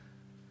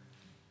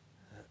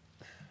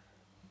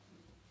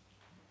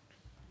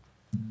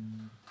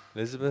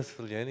Elizabeth,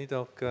 wil jy nie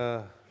dalk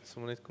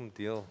sommer net kom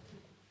deel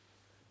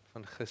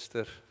van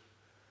gister?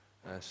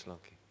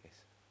 Slankie.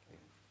 Yes.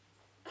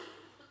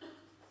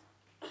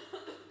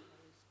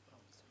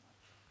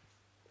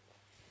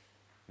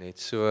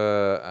 Net so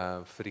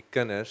vir die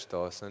kinders,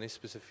 daar is nou nie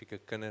spesifieke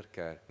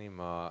kinderkerk nie,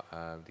 maar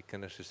die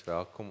kinders is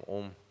welkom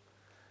om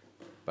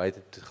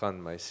buite te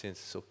gaan. My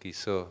seuns is ook hier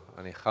so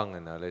aan die gang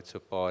en hulle het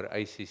so 'n paar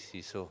ysies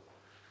hier so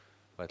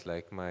wat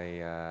lyk my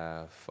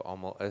vir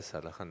almal is.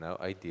 Hulle gaan nou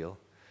uitdeel.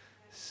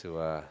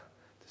 So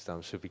dis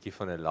dan so 'n bietjie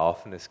van 'n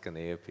lafenis kan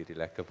hê op hierdie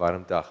lekker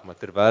warm dag, maar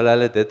terwyl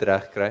hulle dit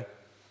reg kry.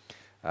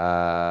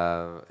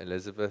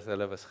 Elizabeth,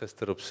 hulle was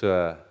gister op so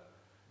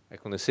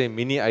ek kon nou sê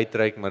mini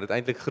uitreik, maar dit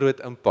eintlik groot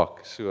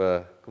impak.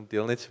 So kom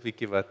deel net so 'n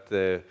bietjie wat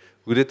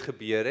hoe dit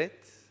gebeur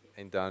het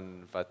en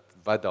dan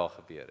wat daar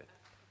gebeur het.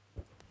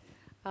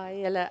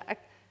 Julle,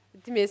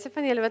 die meeste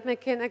van julle wat my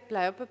ken, ek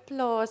bly op 'n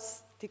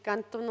plaas die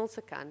kantonnel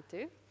se kant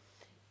toe.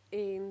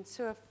 En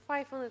so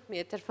 500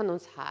 meter van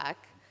ons hek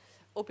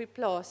op die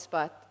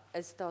plaaspad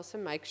is daar so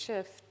 'n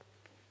makeshift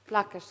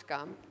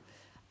plakkerskamp.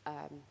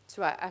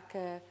 So ek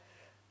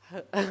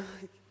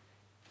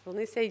wil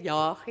nie sê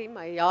jaagie,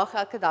 maar jaag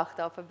elke dag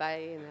daar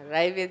verby en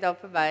ry weer daar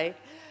verby.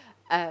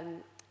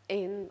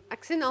 En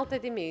ek sien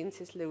altyd die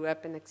mense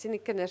loop en ek sien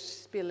die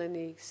kinders speel in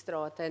die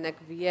strate en ek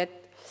weet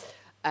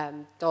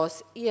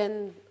daar's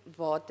een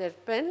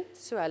waterpunt,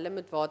 so hulle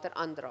moet water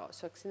aandra.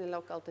 So ek sien hulle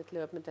ook altyd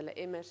loop met hulle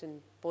emmers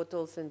en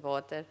bottels en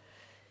water.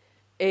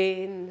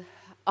 En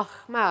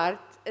my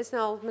hart is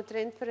nou al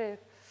omtrent vir 'n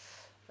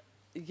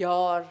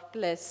jaar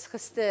plus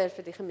gestuur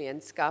vir die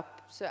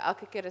gemeenskap. So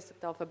elke keer as ek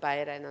daar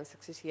verby ry, dan sê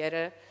ek soos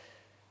Here,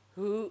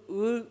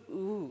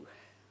 hoe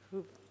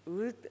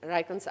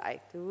reik ons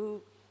uit?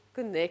 Hoe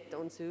connect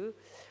ons? Hoe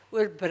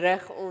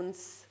oorbrug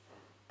ons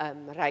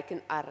ryk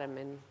en arm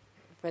en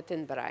wit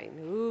en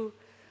bruin?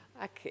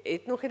 Ek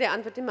het nog nie die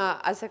antwoord nie,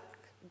 maar as ek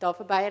daar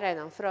verby ry,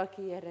 dan vra ek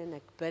die Here en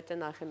ek bid in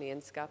daai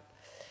gemeenskap.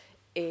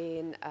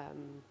 En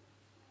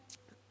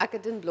ek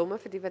het doen blomme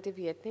vir die wat jy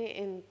weet nie,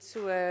 en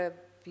so 'n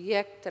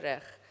week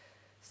terug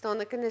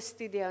staan ek in 'n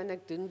studio en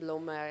ek doen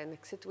blomme en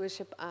ek sit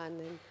worship aan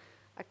en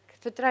ek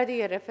vertrou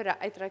die Here vir 'n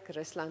uitreik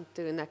Rusland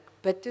toe en ek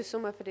bid toe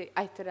sommer vir die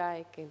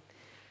uitreik en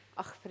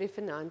vir die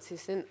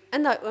finansies en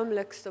in daai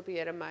oomblik stop die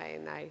Here my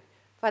en hy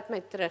vat my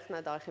terug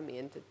na daai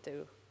gemeente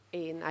toe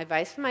en hy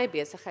wys vir my 'n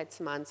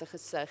besigheidsman se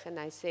gesig en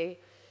hy sê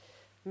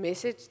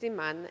message die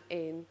man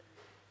en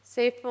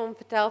sê vir hom,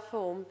 vertel vir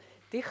hom,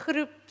 die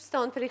groep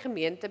staan vir die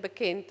gemeente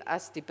bekend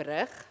as die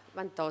brug,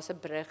 want daar's 'n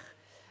brug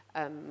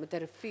met 'n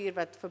rivier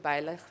wat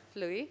verby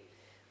vloei,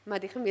 maar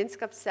die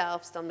gemeenskap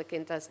self staan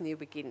bekend as New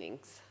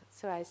Beginnings.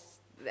 So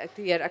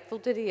ek voel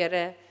toe die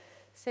Here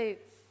sê,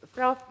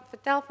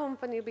 vertel vir hom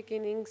van New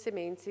Beginnings, se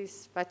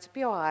mense wat op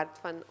jou hart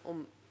van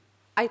om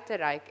uit te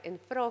reik en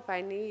vra of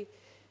hy nie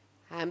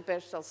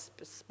hampers sal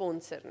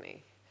sponsor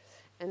nie.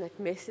 En ek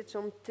message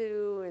hom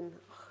toe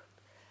en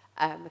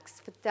ek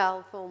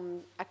vertel vir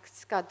hom, ek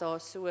skat daar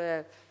so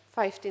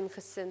 15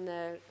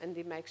 gesinne in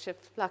die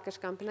makeshift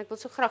plakkerskamp en ek wil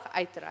so graag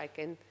uitreik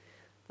en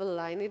wil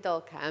hy nie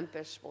dalk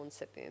hampers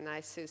sponsor nie. En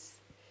hy sê,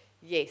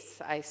 yes,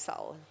 hy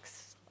sal. Ek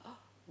sê,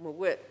 my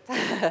word.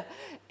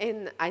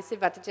 En hy sê,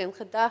 wat het jy in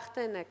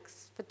gedagte? En ek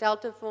vertel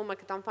toe vir hom, ek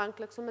het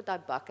aanvanklik sommer daai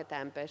bucket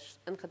hampers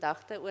in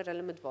gedagte oor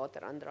hulle met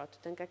water aandra.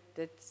 Toe dink ek,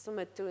 dit is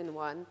sommer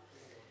 2-in-1.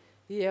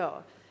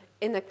 Ja.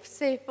 En ek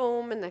sê vir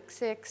hom, en ek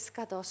sê, ek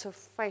skat daar so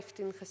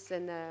 15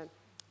 gesinne,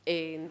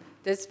 en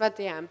dis wat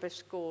die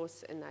hampers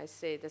kos, en hy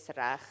sê, dis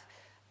reg,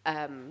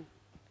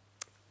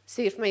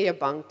 sê vir my jou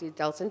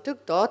bankdetails, en toe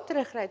ek daar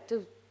terugry,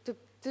 toe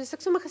is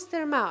ek sommer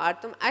gestuur in my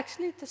hart, om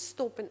actually te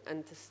stop en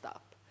in te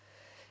stap.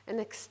 En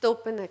ek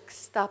stop en ek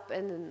stap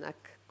in, en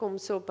ek kom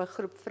so op 'n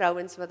groep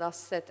vrouens wat daar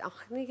sit,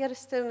 nee, Here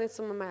stil net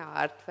sommer my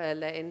hart vir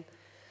hulle, en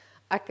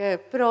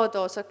ek praat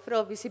daar, so ek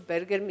vra wie is die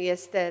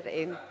burgemeester,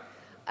 en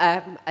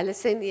hulle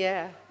sê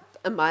nee,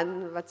 'n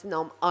man wat sy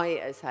naam Ai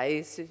is, hy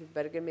is die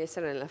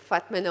burgemeester en hulle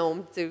vat my na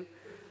hom toe.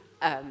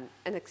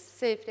 En ek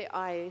sê vir die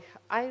Ai,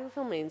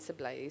 hoeveel mense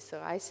bly hier? So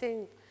hy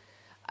sê,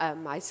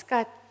 hy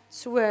skat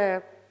so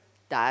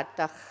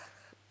 30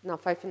 na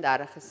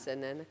 35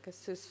 gesinne en ek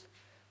is soos,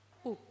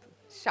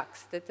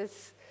 shucks, dit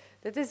is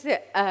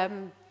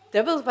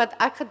dubbel wat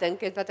ek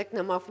gedink het, wat ek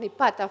nou maar van die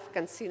pad af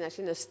kan sien, as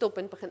jy nou stop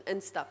en begin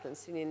instap, dan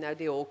sien jy nou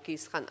die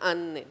hokkies gaan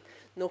aan, en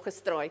nog 'n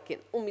straatjie,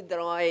 en om die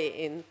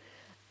draai,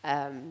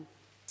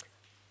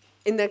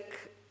 en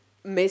ek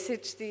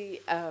message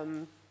die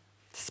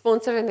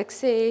sponsor, en ek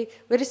sê,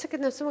 hoor ek het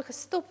nou sommer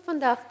gestop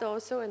vandag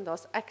daarso, en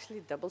daar's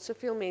actually dubbel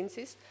soveel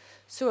mensies,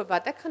 so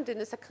wat ek gaan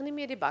doen, is ek gaan nie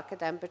meer die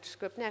bucket hampers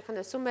koop nie, ek gaan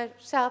nou sommer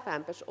self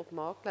hampers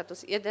opmaak, laat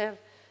ons eerder,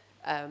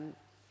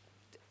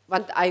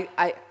 want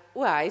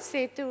hy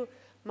sê toe,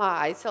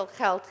 maar hy sal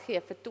geld gee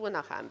vir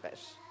 20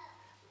 hampers.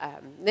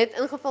 Net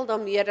in geval daar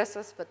meer is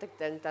as wat ek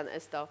dink, dan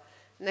is daar.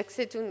 En ek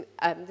sê toen,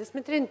 dis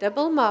meteen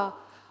dubbel, maar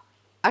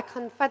ek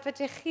gaan vat wat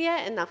jy gee,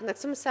 en dan gaan ek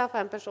sommer self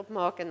hampers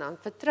opmaak, en dan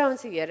vertrou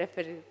ons die Here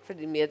vir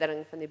die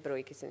meerdering van die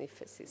broodjies en die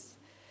visies.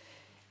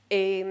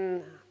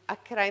 En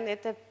ek kry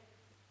net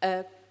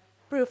 'n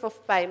proof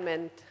of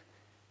payment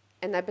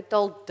en hy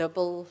betaal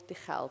dubbel die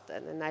geld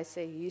in en hy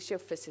sê hier's jou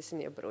visse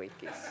en jou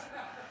broodjies.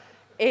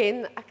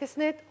 En ek is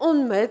net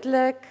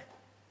onmiddellik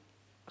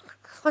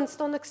gaan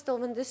staan ek stil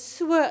want dit is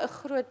so 'n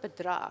groot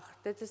bedrag.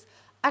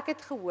 Ek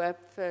het gehoop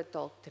vir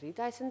dalk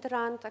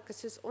R3000. Ek is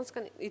soos ons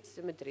kan iets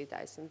doen met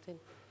 3000 en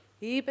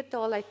hier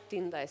betaal hy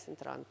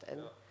R10,000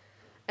 in.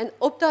 En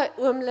op daai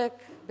oomblik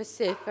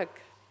besef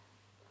ek,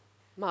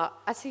 maar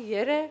as die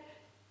Here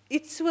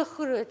iets so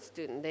groots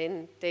doen,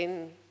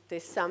 then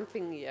there's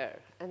something here.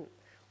 En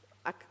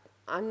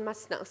I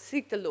must now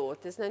seek the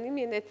Lord. Dis nou nie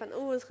meer net van,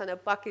 ons gaan nou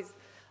pakkies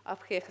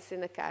afgee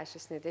gesien 'n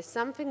Kersfees nie. There's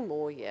something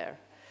more here.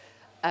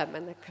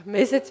 En ek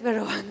message vir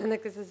Ruan en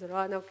ek is soos,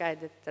 Ruan, okay,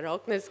 dit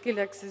raak nou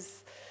skielik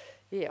soos,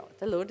 ja,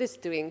 the Lord is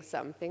doing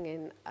something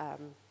en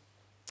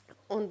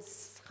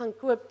ons gaan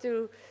koop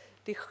toe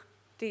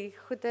die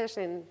goeders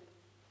en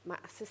my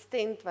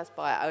assistent was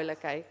baie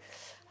oulik, hy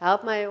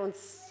help my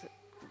ons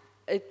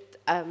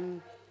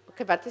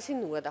okay, wat is die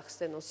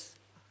nodigste en ons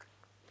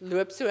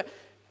loop so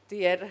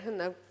deur,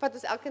 nou vat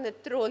ons elke 'n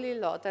trolley,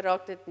 later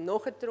raak dit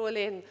nog 'n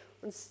trolley en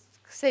ons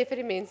sê vir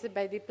die mense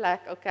by die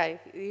plek, okay,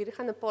 hier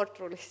gaan 'n paar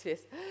trolleys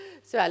wees.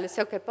 So hulle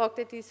sê, okay, pak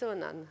dit hierso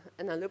en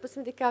dan loop ons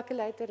met die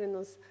calculator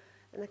en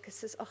ek is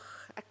soos,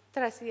 ek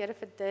trust die Here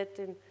vir dit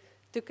en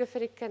doeke vir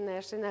die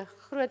kinders en 'n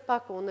groot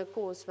pak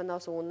hondekos, want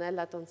daar's honde,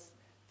 laat ons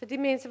vir die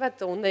mense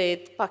wat honde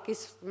het,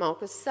 pakkies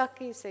maak ons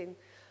sakkies en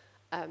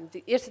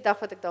die eerste dag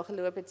wat ek daar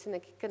geloop het, sien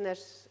ek die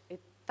kinders het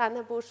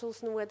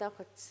tandeborsels nodig.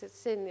 Ek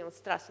sê nie,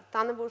 ons trust vir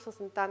tandeborsels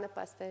en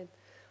tandepasta en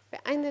op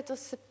die einde het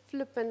ons 'n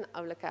flippin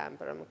oulike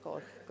hamper aan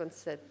mekaar kon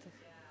sit.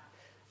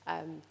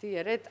 Die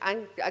Here het,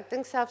 ek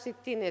dink selfs die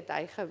 10 het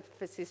hy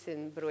gevissies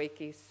en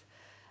broodjies.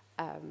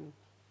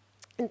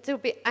 En toe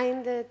op die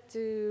einde,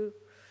 toe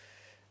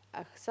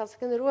selfs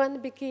ek en Ruan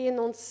 'n bietjie en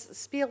ons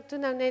speel toe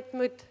nou net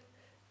met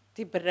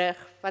die brug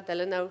wat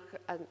hulle nou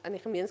aan die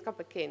gemeenskap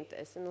bekend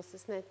is. En ons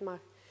is net maar,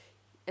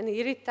 in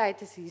hierdie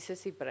tyd is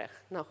Jesus die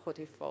brug na God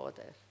die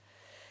Vader.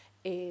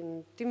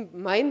 En die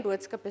myn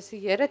boodskap is, die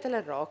Here het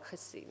hulle raak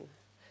gesien.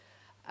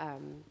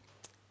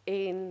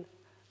 En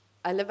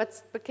hulle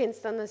wat bekend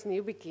staan as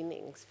New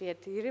Beginnings,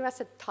 weet, hierdie was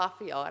 'n tough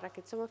jaar. Ek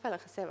het sommer vir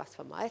hulle gesê, was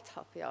vir my 'n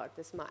tough jaar.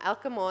 Dis maar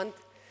elke maand,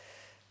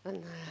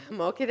 dan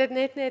maak jy dit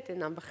net en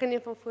dan begin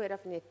jy van voor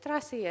af en jy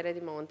trust die Here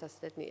die maand as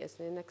dit nie is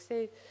nie. En ek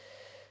sê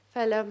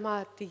vir hulle,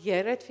 maar die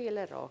Here het vir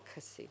julle raak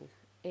gesien.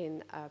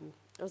 En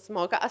ons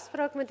maak 'n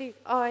afspraak met die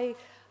hy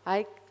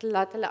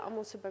laat hulle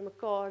almal so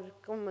bymekaar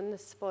kom in 'n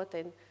spot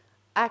en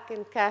ek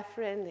en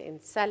Catherine en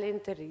Sally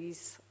en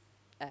Therese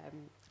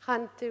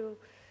gaan toe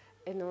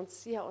en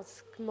ons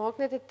maak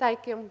net 'n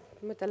tydjie om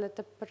met hulle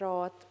te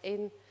praat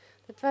en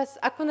dit was,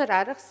 ek kon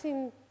regtig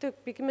sien toe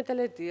ek bietjie met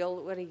hulle deel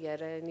oor die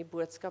Here en die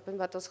boodskap en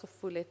wat ons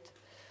gevoel het.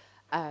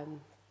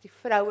 Die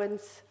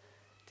vrouens,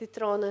 die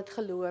trane het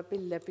geloop, die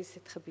lippies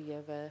het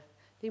gebewe,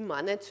 die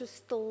man het so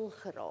stil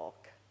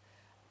geraak.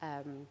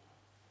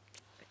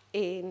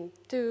 En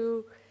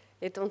toe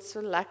het ons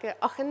so lekker,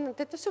 en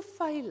dit was so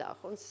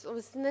veilig, ons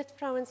was net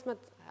vrouens, maar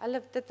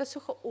dit was so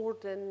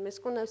georden, mens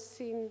kon nou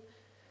sien,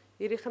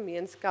 hierdie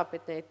gemeenskap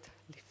het net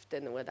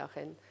liefde nodig,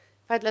 en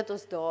feit dat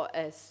ons daar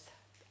is,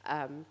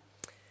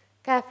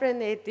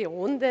 Catherine het die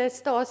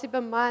hondestasie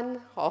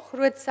beman, haar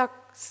groot sak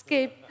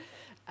skep,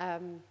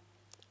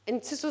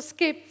 en soos ons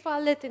skep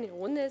val het, en die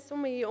honde is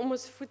hier om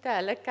ons voete,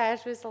 hulle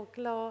Kersfees al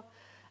klaar,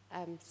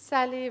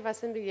 Sally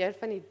was in beheer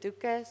van die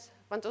doeke,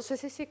 want ons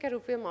is nie seker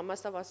hoeveel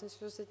mamas daar was, en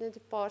so ons het net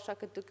 'n paar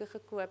sakke doeke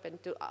gekoop, en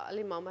toe al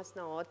die mamas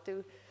na haar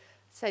toe,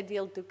 sy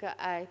deel doeke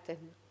uit,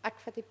 en ek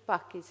vat die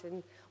pakkies,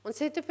 en ons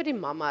sê toe vir die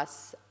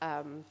mamas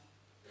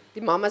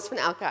van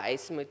elke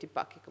huis moet die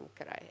pakkie kom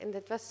kry, en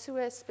dit was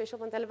so special,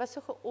 want hulle was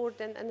so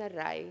georden in 'n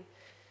ry,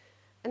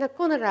 en ek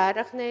kon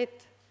regtig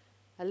net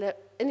hulle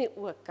in die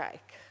oë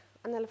kyk,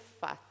 en hulle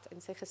vat,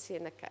 en sy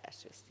geseënde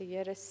Kersfees, die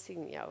Here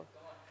sien jou,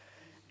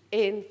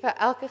 en vir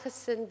elke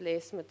gesin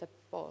bless met 'n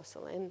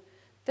pasel, en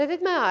dit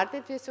het my hart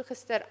net weer so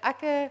gister,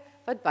 ek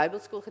wat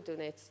Bybelskool gedoen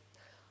het,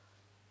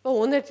 vir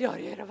 100 jaar,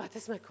 Here, wat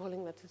is my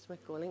calling, wat is my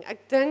calling?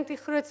 Ek dink die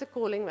grootste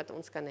calling wat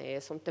ons kan hê,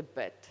 is om te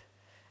bid,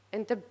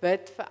 en te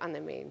bid vir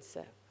ander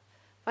mense,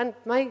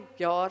 want my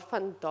jaar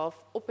van daar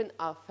op en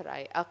af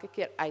ry, elke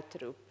keer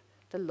uitroep,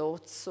 the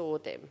Lord saw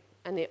them,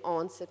 and he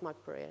answered my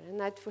prayer, en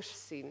hy het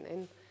voorsien,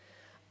 en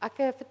ek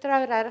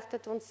vertrou regtig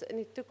dat ons in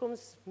die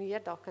toekoms meer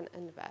daar kan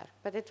inwerk,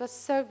 but it was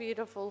so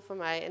beautiful vir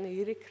my, in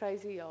hierdie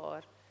crazy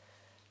jaar,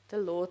 the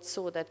Lord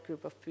saw that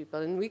group of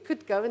people, and we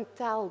could go and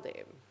tell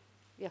them,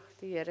 ja,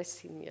 die Here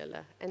sien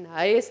julle, en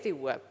hy is die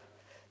hoop,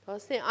 daar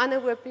is nie ander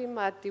hoopie,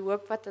 maar die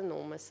hoop wat in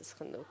hom is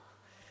genoeg.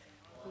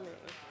 Nee.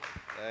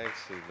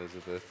 Thanks,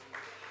 Elizabeth.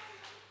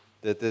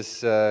 Dit is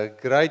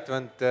great,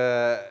 want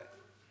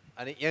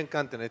aan die een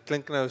kant, en dit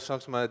klink nou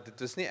soms, maar dit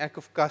was nie ek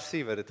of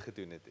Cassie wat dit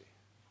gedoen het.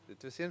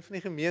 Dit was een van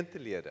die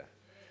gemeentelede.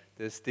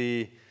 Dis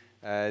die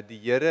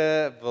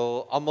Here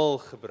wil almal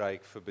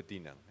gebruik vir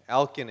bediening.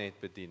 Elkeen het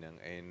bediening,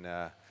 en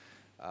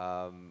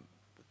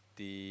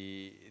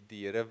die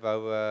Here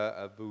wou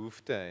 'n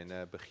behoefte en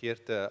 'n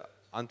begeerte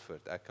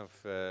antwoord. Ek kan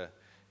vir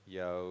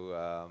jou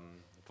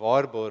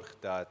waarborg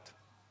dat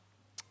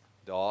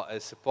daar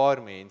is 'n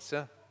paar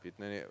mense, weet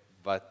nou nie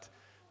wat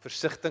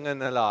versigtiging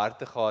in hulle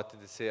harte gehad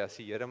het te sê as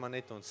die Here maar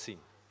net ons sien,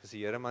 as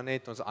die Here maar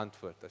net ons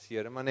antwoord, as die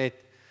Here maar net,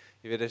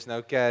 jy weet, dis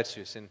nou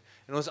Kersfees en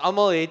ons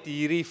almal het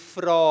hierdie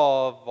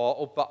vrae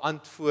waarop 'n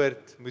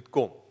antwoord moet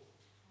kom.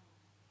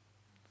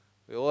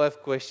 We all have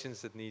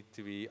questions that need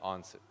to be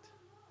answered.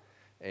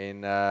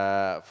 En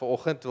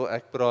vanoggend wil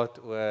ek praat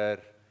oor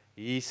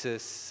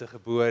Jesus se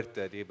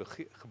geboorte, die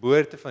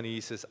geboorte van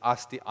Jesus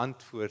as die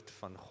antwoord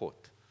van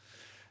God.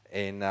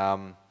 En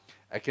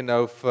ek kan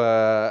nou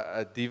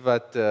vir die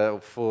wat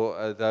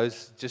for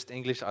those just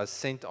English, I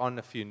sent on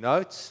a few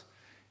notes.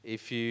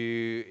 If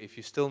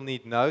you still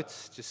need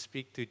notes, just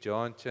speak to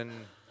John,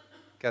 Chin,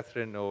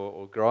 Catherine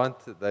or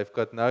Grant. They've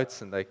got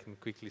notes and they can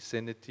quickly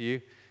send it to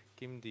you.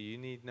 Kim, do you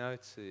need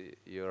notes?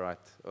 You're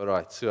right. All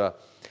right. So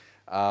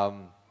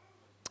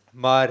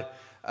maar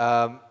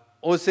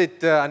ons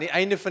het aan die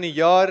einde van die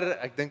jaar,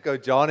 ek dink ou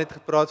John het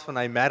gepraat van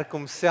hy merk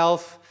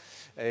homself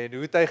en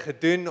hoe het hy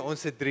gedoen?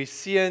 Ons het 3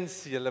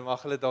 seuns, julle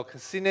mag hulle dalk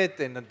gesien het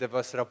en dit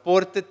was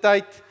rapporte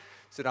tyd.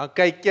 So dan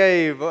kyk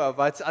jy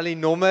wat's al die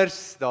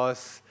nommers,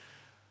 daar's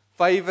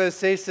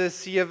 5's,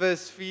 6's,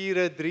 7's,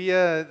 4's,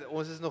 3's,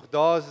 ons is nog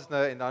daar,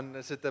 nou, en dan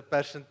is dit 'n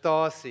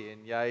persentasie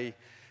en jy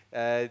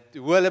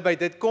hoe hulle by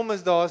dit kom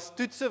is daar's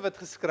toetse wat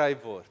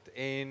geskryf word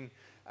en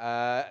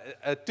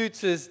 'n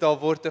toets is daar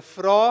word 'n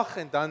vraag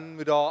en dan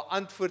moet daar 'n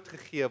antwoord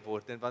gegee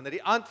word en wanneer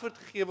die antwoord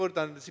gegee word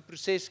dan is die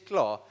proses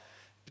klaar.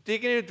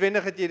 Beteken nie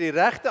noodwendig dat jy die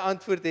regte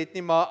antwoord het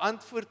nie, maar 'n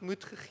antwoord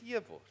moet gegee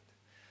word.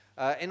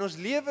 En ons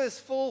lewe is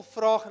vol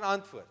vraag en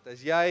antwoord.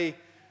 As jy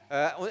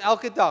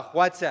elke dag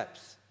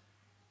WhatsApps.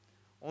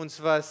 Ons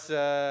was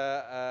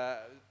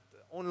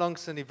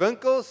onlangs in die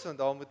winkels en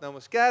daar moet nou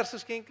ons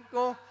Kersgeskenke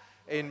kom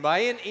en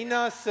my en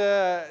Ina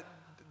se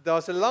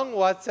daar's 'n lang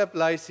WhatsApp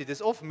lysie.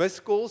 Dis of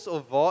missed calls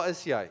of waar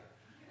is jy?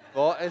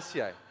 Waar is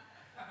jy?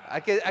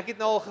 Ek het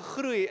nou al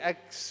gegroei. Ek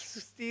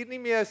stuur nie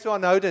meer so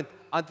aanhoudend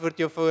antwoord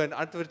jou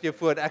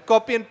foon. Ek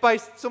copy and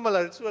paste sommer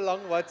dat dit so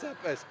lank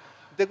WhatsApp is.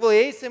 Want ek wil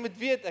hê sy moet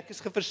weet ek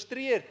is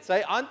gefrustreerd.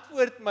 Sy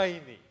antwoord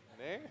my nie,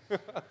 né?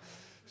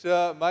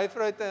 So my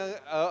vrou het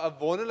 'n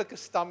wonderlike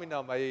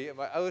stamina. My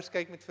ouers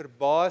kyk met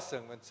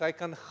verbasing want sy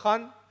kan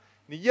gaan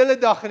die hele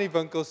dag in die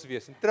winkels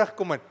wees en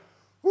terugkom en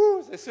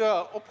sy is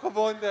so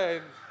opgewonde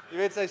en jy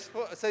weet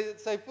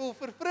sy voel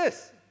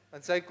verfris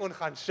want sy kon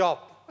gaan shop.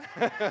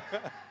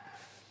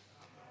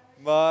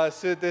 Maar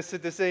so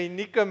dis 'n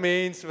unieke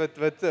mens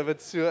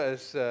wat so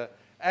is.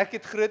 Ek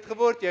het groot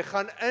geword, jy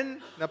gaan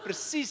in na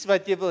presies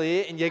wat jy wil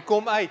hê en jy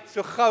kom uit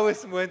so gou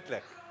as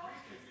moontlik.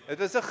 Dit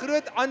was 'n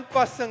groot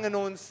aanpassing in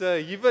ons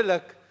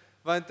huwelik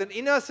want in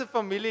Ina se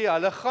familie,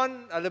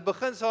 hulle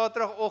begin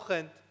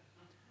Saterdagoggend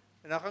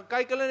en dan gaan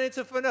kyk hulle net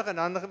so vinnig en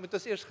dan moet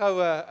ons eers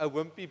gou 'n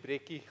wimpie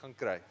brekkie gaan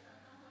kry.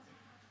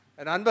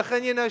 En dan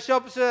begin jy nou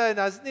shop so en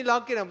dan is dit nie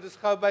lank nie, dan moet ons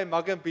gou by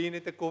Mug and Bean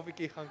net 'n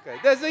koffietjie gaan kry.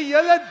 Dis 'n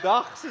hele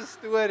dag se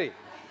storie.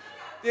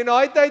 Teen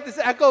daai tyd is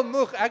ek al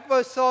moeg. Ek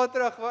wou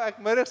Saterdag, ek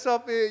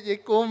middagsap, jy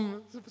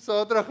kom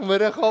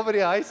Saterdagmiddag al by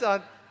die huis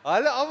aan.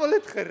 Hulle almal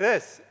het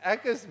gerus.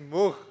 Ek is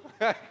moeg.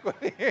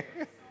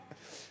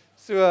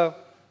 So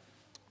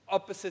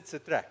opposites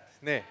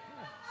attract, nee.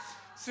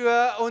 So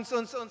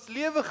ons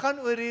lewe gaan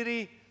oor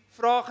hierdie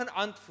vraag en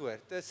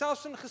antwoord.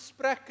 Selfs in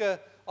gesprekke,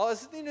 al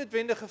is dit nie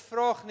noodwendige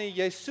vraag nie,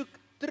 jy soek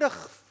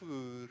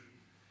terugvoer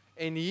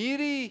en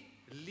hierdie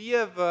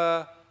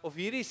lewe of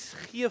hierdie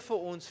gee vir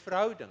ons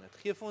verhouding. Dit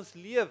gee vir ons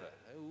lewe,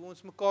 hoe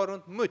ons mekaar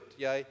ontmoet.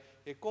 Jy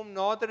kom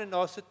nader en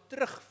daar's 'n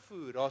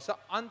terugvoer, daar's 'n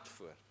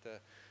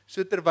antwoord.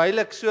 So terwyl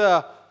ek so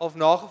half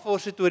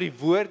nagevors het oor die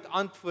woord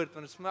antwoord,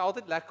 want dit is vir my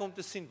altyd lekker om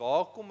te sien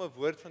waar kom 'n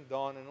woord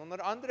vandaan en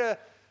onder andere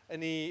in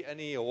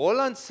die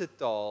Hollandse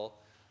taal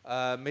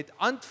met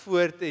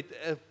antwoord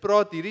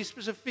praat hierdie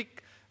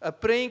spesifiek 'n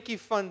prentjie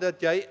van dat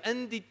jy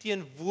in die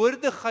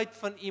teenwoordigheid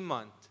van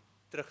iemand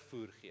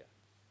terugvoer gee.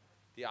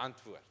 Die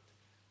antwoord.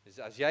 Dus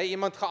as jy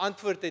iemand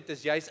geantwoord het,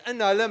 is jy's in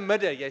hulle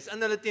midde, jy's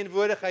in hulle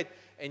teenwoordigheid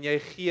en jy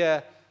gee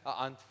 'n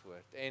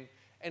antwoord.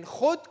 En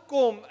God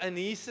kom in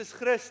Jesus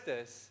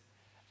Christus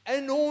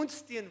in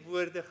ons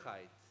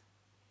teenwoordigheid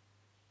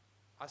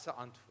as 'n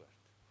antwoord.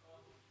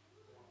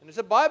 En dis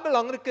 'n baie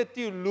belangrike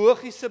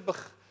teologiese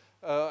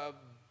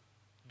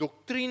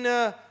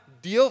doktrine,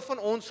 deel van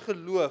ons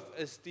geloof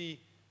is die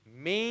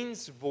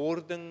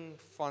menswording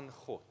van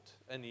God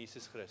in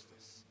Jesus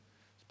Christus.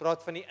 Ons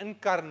praat van die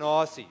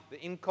inkarnasie, the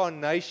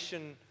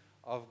incarnation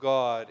of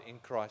God in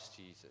Christ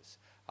Jesus.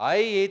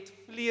 Hy het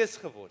vlees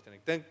geword en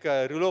ek dink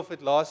Roelof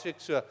het laasweek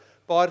so 'n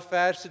paar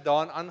verse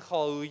daarin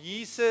aangehaal hoe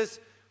Jesus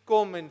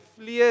kom in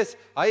vlees.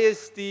 Hy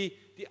is die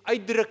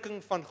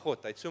uitdrukking van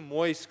God. Hy het so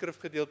mooi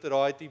skrifgedeelte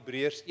daar uit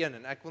Hebreërs 1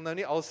 en ek wil nou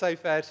nie al sy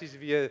versies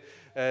weer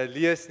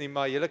lees nie,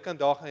 maar julle kan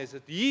daar gaan lees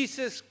dat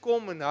Jesus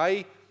kom en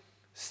hy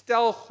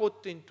stel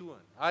God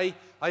tentoon. Hy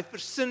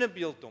versin 'n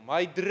beeld hom.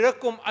 Hy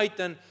druk hom uit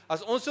en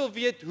as ons wil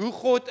weet hoe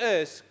God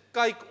is,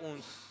 kyk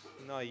ons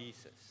na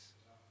Jesus.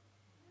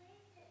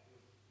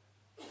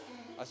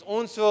 As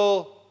ons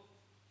wil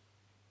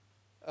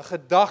 'n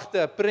gedagte,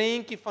 'n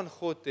prentjie van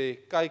God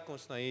hê, kyk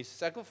ons na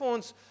Jesus. Ek wil vir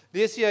ons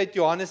lees hier uit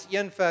Johannes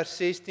 1 vers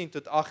 16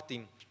 tot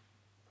 18.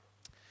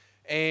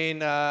 En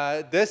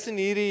dis in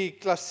hierdie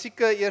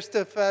klassieke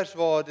eerste vers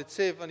waar dit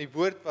sê van die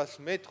woord was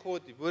met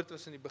God, die woord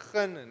was in die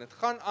begin en dit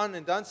gaan aan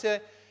en dan sê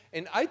hy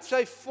en uit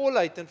sy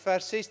volheid in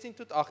vers 16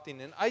 tot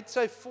 18 en uit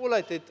sy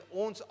volheid het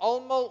ons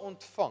almal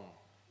ontvang.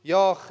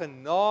 Ja,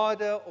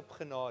 genade op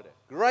genade.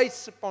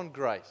 Grace upon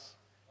grace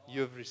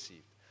you have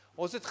received.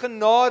 Ons het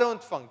genade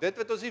ontvang, dit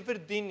wat ons nie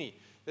verdien nie,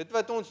 dit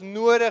wat ons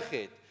nodig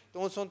het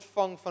ons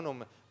ontvang van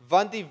hom.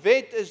 Want die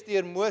wet is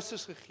deur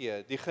Moses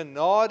gegee, die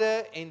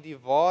genade en die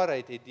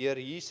waarheid het deur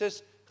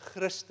Jesus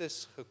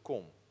Christus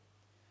gekom.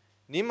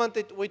 Niemand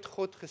het ooit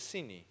God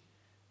gesien nie.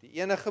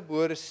 Die enige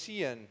gebore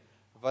seun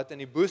wat in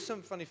die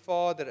boesem van die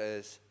Vader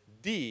is,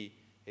 die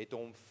het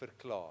hom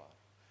verklaar.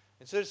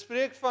 En so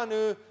spreek van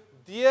hoe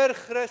deur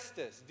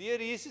Christus, deur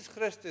Jesus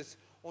Christus,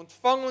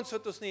 ontvang ons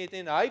wat ons nie het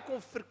en hy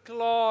kom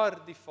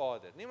verklaar die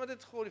Vader. Niemand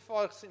het God die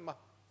Vader gesien, maar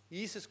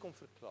Jesus kom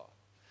verklaar.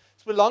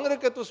 Het is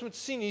belangrik dat ons moet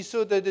sien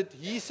hierso dat dit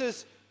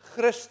Jesus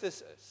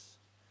Christus is.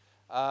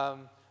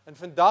 In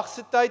vandag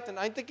se tyd en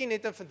eintlik nie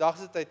net in vandag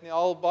se tyd nie,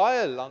 al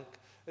baie lank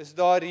is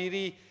daar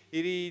die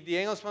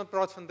Engelsman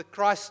praat van the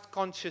Christ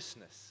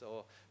consciousness.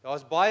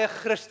 Daar's baie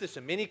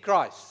Christusse, many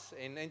Christs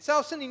en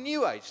selfs in die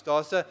New Age,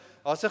 daar's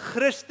 'n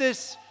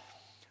Christus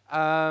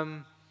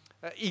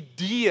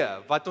idee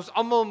wat ons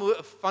almal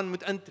van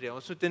moet intree.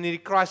 Ons moet in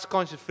hierdie Christ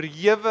conscious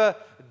verhewe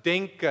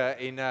denke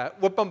en 'n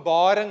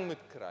openbaring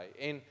moet kry.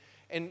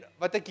 En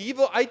wat ek hier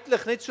wil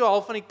uitlig net so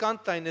half van die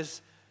kantlyn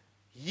is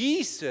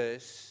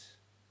Jesus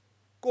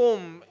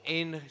kom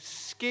en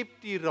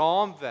skep die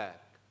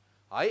raamwerk.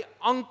 Hy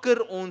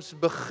anker ons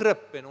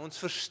begrip en ons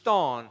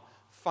verstaan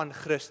van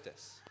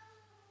Christus.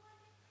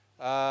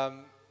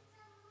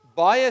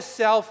 Baie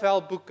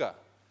selfhelpboeke.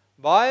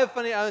 Baie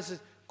van die ouens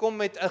kom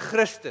met 'n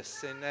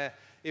Christus en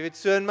jy weet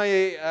so in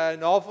my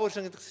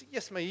navorsing het gesê,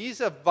 "Jesus, maar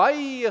hier's 'n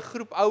baie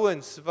groep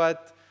ouens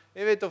wat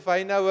jy weet of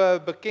hy nou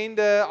 'n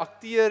bekende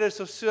akteur is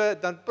of so,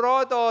 dan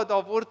praat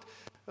daar word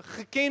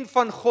geken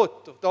van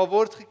God of daar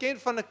word geken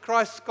van 'n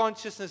Christ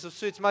consciousness of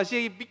so iets, maar as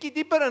jy 'n bietjie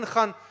dieper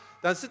ingaan,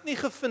 dan is dit nie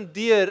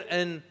gefundeer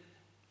in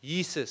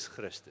Jesus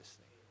Christus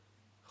nie.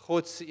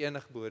 God se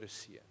eniggebore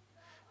seun.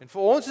 En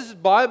vir ons is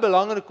dit baie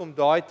belangrik om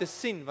daai te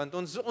sien, want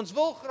ons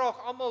wil graag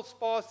almal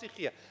spasie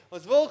gee.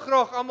 Ons wil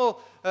graag almal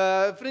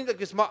vriendelik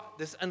wees, maar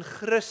dis in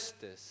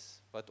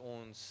Christus wat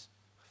ons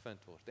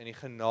gevind word en die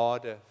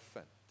genade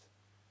vind.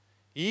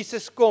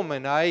 Jesus kom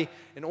en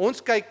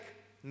ons kyk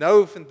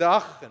nou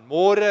vandag en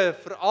môre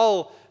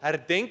veral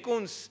herdenk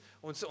ons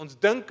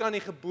dink aan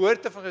die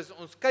geboorte van Christus.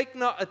 Ons kyk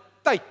na 'n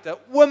tyd, 'n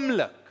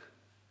oomblik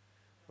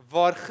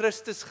waar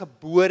Christus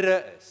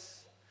gebore is.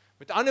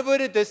 Met ander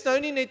woorde, dis nou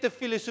nie net 'n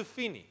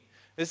filosofie nie.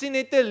 Dis nie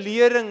net 'n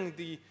lering,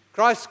 die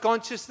Christ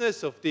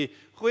consciousness of die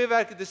goeie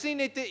werke. Dis nie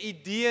net 'n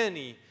idee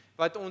nie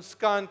wat ons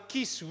kan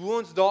kies hoe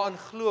ons daaraan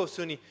glo of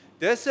so nie.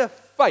 Dis 'n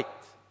feit.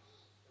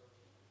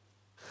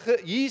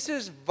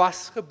 Jesus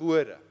was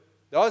gebore.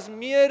 Daar's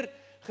meer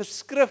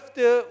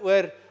geskrifte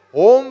oor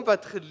hom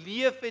wat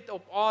geleef het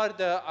op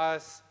aarde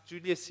as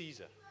Julius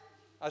Caesar.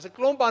 As 'n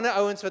klomp ander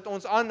ouens wat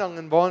ons aanhang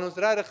en waarin ons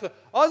regtig,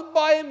 daar's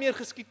baie meer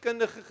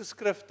geskiedkundige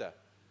geskrifte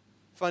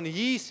van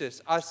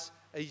Jesus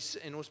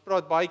en ons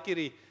praat baie keer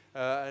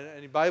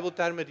in die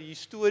Bybelterme die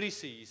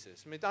historiese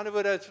Jesus. Met ander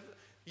woorde,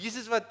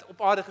 Jesus wat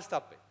op aarde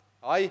gestap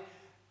het.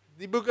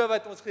 Die boeke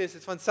wat ons gelees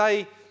het van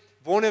sy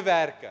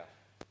wonderwerke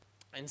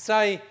en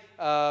sy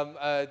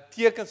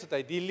tekens wat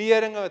hy, die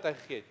leringe wat hy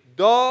gegee het.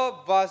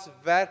 Daar was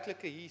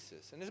werklike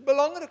Jesus. En dit is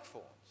belangrik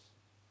vir ons.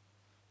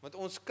 Want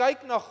ons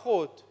kyk na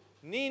God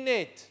nie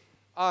net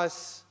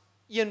as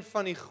een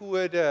van die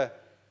gode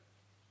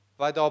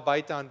wat daar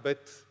buite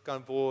aanbid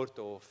kan word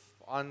of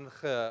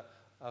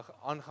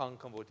aangehang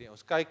kan word nie.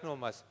 Ons kyk na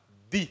hom as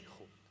die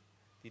God,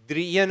 die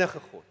drie-enige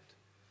God.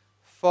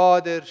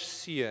 Vader,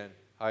 Seun,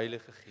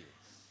 Heilige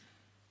Gees.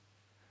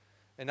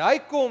 En hy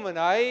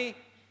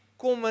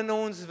kom in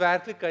ons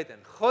werklikheid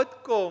en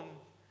God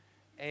kom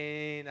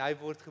en hy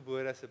word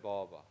gebore as 'n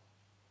baba.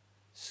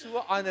 So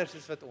anders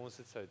as wat ons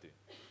dit sou doen.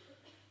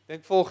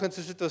 Dink volgens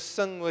soos dit ons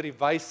sing oor die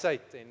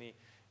wysheid en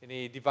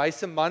die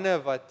wyse manne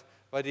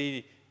wat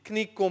die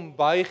knie kom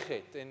buig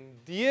het.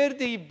 En deur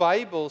die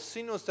Bybel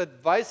sien ons dat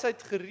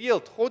wysheid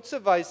gereeld, God se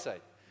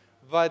wysheid,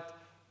 wat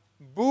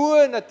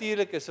bo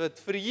natuurlik is, wat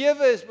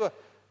verhewe is,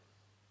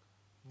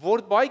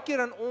 word baie keer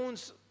aan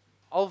ons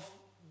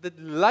dit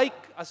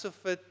lyk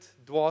asof dit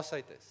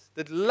dwaasheid is.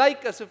 Dit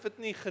lyk asof dit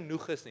nie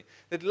genoeg is nie.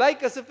 Dit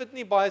lyk asof dit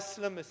nie baie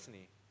slim is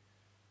nie.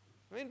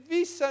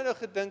 Wie sou nou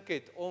gedink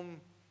het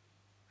om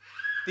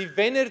die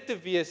wenner te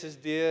wees is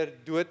deur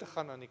dood te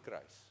gaan aan die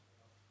kruis?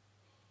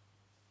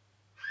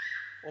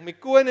 Om die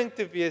koning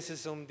te wees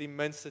is om die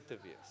minste te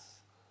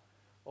wees.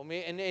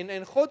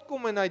 En God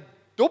kom en hy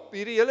dop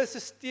hierdie hele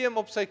stelsel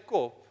op sy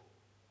kop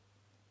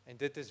en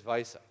dit is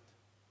wysheid.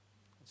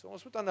 En so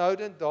ons moet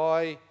aanhoudend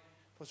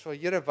ons vra,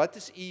 Here, wat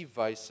is u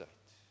wysheid?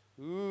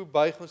 Hoe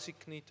buig ons die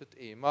knie tot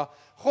U? Maar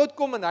God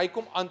kom en hy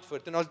kom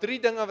antwoord. En daar's 3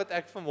 dinge wat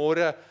ek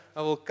vanmôre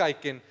wil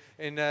kyk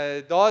en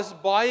daar's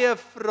baie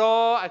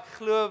vrae, ek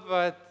glo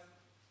wat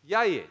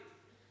jy het.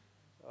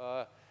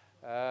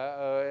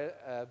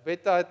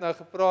 Betta het nou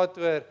gepraat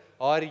oor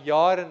haar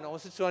jaar en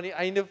ons het so aan die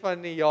einde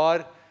van die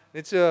jaar,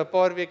 net so 'n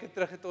paar weke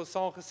terug het ons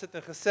saam gesit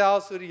en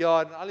gesels oor die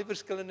jaar en al die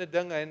verskillende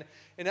dinge en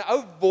 'n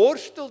ou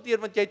worstel deur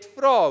want jy het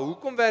vra,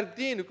 hoekom werk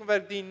die en hoekom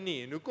werk die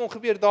nie en hoekom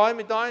gebeur daai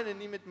met daai en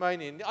nie met my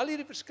nie en al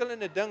hierdie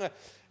verskillende dinge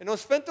en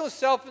ons vind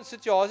onsself in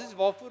situasies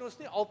waarvoor ons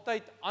nie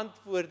altyd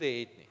antwoorde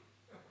het nie.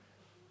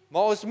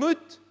 Maar ons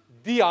moet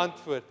die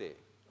antwoord hê.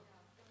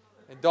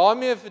 En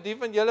daarmee vir die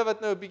van julle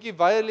wat nou 'n bietjie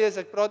weier lees,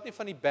 ek praat nie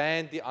van die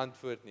band die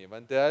antwoord nie,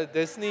 want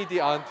dis nie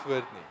die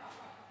antwoord nie.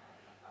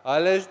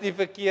 Hulle is die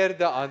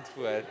verkeerde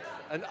antwoord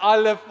in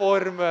alle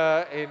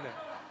forme en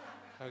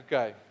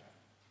okay.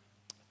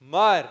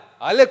 Maar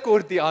hulle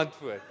kort die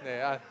antwoord,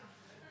 nee.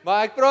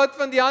 Maar ek praat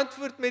van die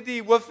antwoord met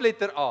die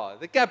hoofletter A,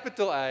 the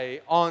capital A,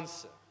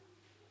 answer.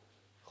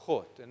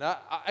 God. En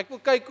ek wil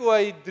kyk hoe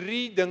hy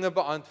 3 dinge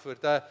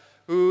beantwoord.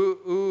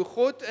 Hoe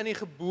God in die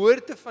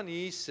geboorte van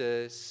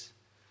Jesus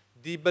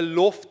die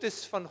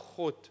beloftes van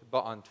God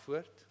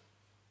beantwoord.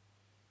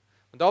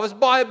 Want daar was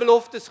baie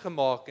beloftes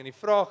gemaak en die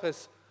vraag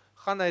is,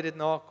 gaan hy dit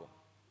nakom?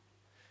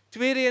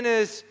 Tweede een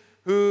is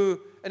hoe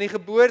in die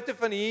geboorte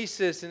van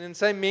Jesus en in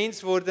sy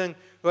menswording,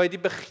 hoe hy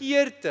die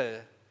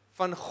begeerte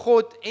van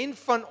God en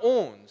van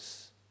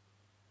ons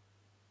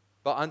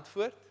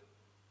beantwoord.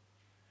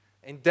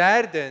 En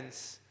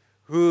derdens,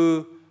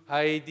 hoe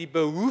hy die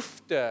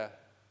behoefte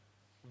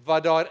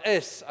wat daar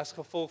is as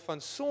gevolg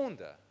van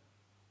sonde,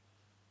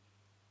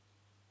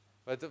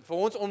 wat vir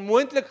ons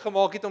onmoontlik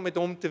gemaak het om met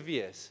hom te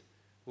wees,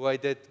 hoe hy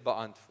dit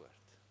beantwoord.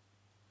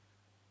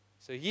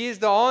 So he is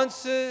the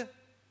answer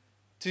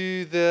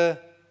to the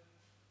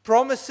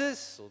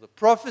promises or the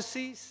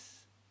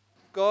prophecies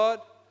of God.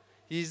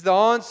 He is the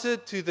answer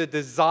to the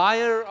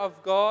desire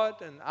of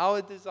God and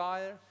our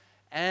desire.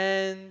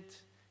 And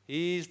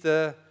he is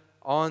the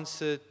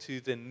answer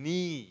to the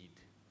need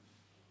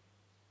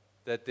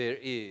that there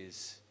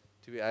is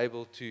to be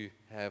able to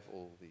have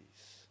all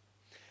these.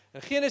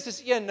 In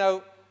Genesis 1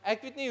 nou,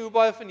 ek weet nie hoe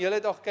baie van julle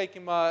dalk kyk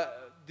nie, maar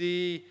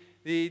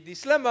die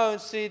slim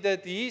ouens sê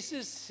dat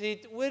Jesus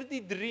het oor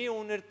die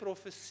 300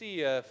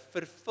 profesieë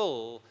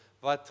vervul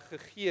wat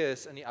gegee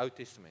is in die Ou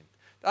Testament.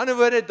 Met ander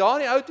woorde, daar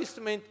in die Ou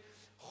Testament,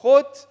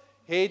 God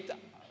het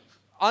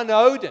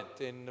aanhoudend,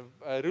 en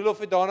Roelof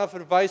het daarna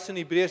verwys in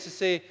Hebreërs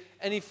sê,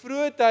 in die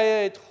vroeë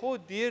tye het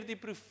God deur die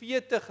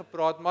profete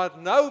gepraat, maar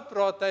nou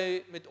praat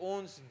hy met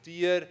ons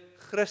deur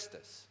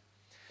Christus.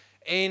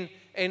 En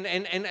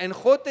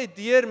God het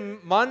deur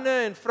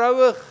manne en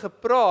vroue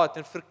gepraat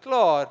en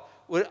verklaar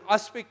oor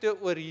aspekte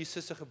oor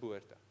Jesus se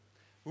geboorte.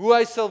 Hoe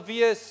hy sal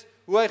wees,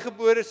 hoe hy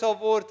gebore sal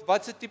word,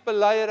 wat se tipe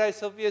leier hy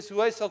sal wees,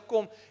 hoe hy sal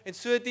kom. En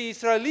so die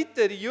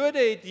Israeliete, die Jode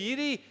het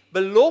hierdie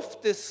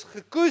beloftes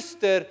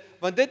gekoester,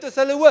 want dit was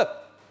hulle hoop.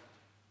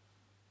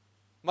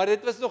 Maar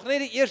dit was nog net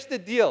die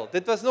eerste deel.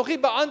 Dit was nog nie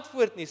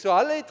beantwoord nie. So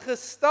hulle het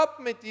gestap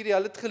met hierdie,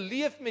 hulle het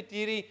geleef met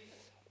hierdie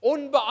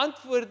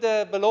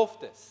onbeantwoorde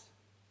beloftes.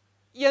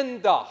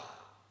 Eendag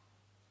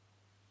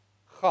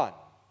gaan.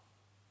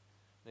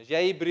 En as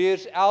jy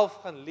Hebreërs 11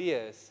 gaan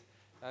lees,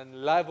 dan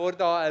word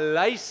daar 'n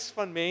lys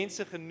van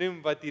mense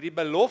genoem wat hierdie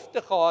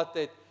belofte gehad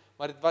het,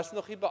 maar dit was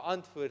nog nie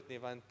beantwoord nie,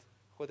 want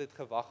God het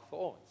gewag vir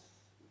ons.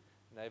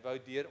 En hy wou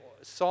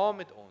saam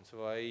met ons,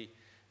 wou hy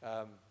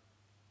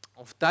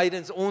of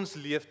tydens ons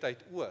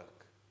leeftyd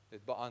ook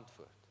dit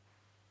beantwoord.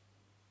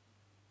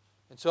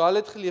 En so hulle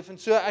het geleef, en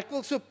so ek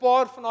wil so 'n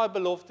paar van daai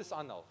beloftes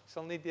aanhaal. Ek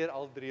sal nie deur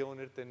al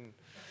 300 en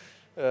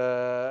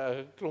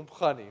klomp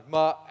gaan nie,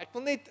 maar ek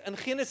wil net in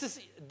Genesis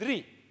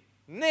 3,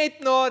 net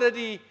nadat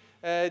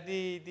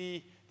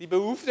die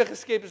behoefte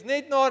geskep is,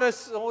 net nadat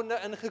sonde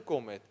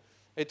ingekom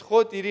het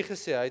God hierdie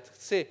gesê, hy het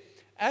gesê,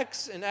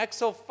 ek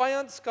sal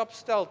vyandskap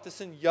stel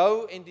tussen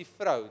jou en die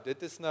vrou.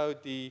 Dit is nou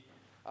die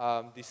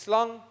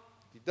slang,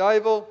 die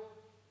duiwel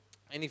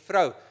en die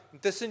vrou. En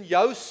tussen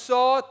jou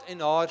saad en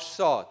haar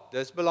saad,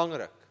 dis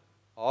belangrik.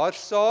 Haar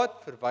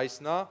saad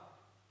verwys na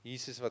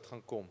Jesus wat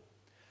gaan kom.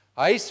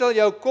 Hy sal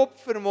jou kop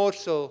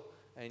vermorsel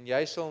en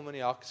jy sal hom in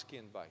die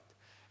hakskeen byt.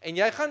 En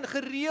jy gaan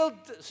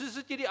gereeld, soos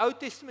wat jy die Ou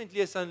Testament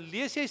lees, dan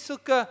lees jy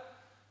sulke,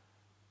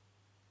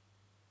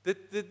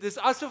 dit is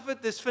asof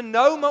dit is vir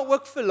nou, maar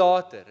ook vir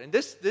later. En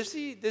dis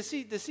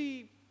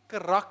die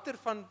karakter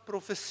van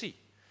profesie.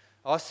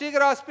 Daar is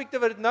sekere aspekte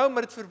wat dit nou,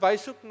 maar dit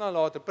verwys ook na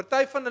later.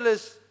 Party van hulle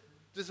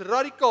dis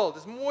radikaal,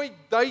 dis mooi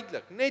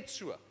duidelik, net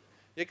so.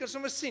 Jy kan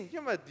sommer sien,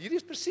 ja, maar hierdie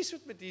is presies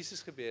wat met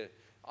Jesus gebeur.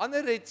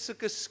 Ander het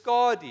sulke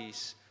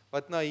skadu's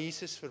wat na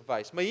Jesus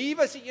verwys. Maar hier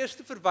was die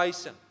eerste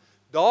verwysing.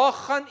 Daar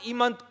gaan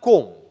iemand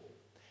kom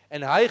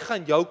en hy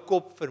gaan jou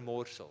kop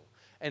vermorsel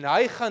en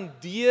hy gaan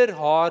deur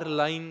haar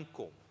lyn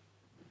kom.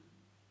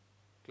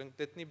 Klink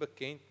dit nie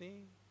bekend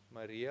nie,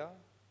 Maria?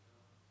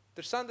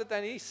 Interessant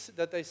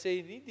dat hy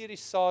sê nie deur die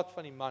saad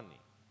van die man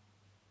nie.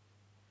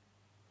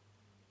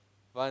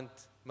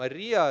 Want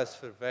Maria is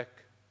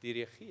verwek deur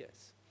die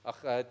Gees.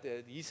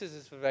 Jesus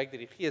is verwek deur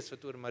die Gees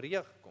wat oor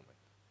Maria gekom het.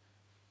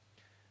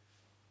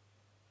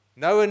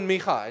 Nou in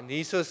Micha, en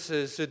hier is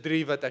so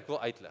 3 wat ek wil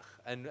uitlig.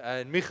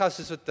 In Micha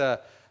soos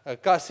wat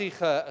Cassie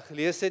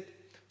gelees het,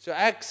 so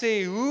ek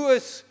sê, hoe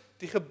is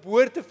die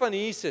geboorte van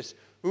Jesus?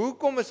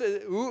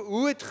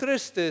 Hoe het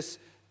Christus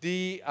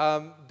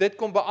dit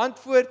kom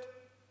beantwoord?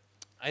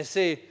 Hy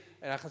sê,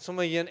 en ek gaan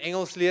sommer hier in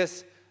Engels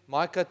lees,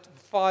 Micah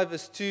 5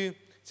 verse 2,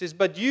 says,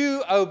 "But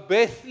you, O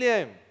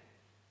Bethlehem,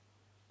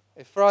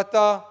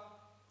 Ephrata,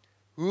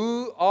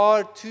 who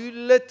are too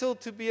little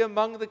to be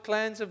among the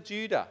clans of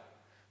Judah,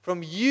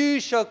 from you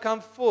shall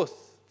come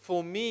forth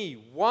for me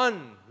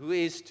one who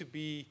is to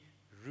be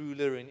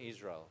ruler in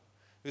Israel,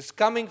 whose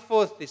coming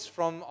forth is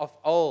from of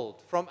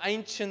old, from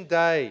ancient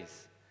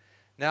days."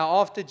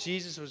 Now after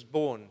Jesus was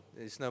born,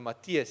 there's no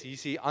Matthias, hier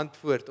is die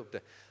antwoord op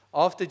dit.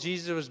 After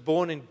Jesus was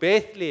born in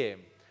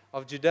Bethlehem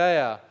of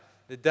Judea,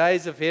 the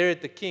days of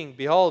Herod the king,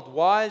 behold,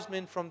 wise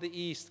men from the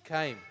east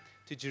came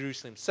to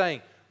Jerusalem,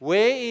 saying,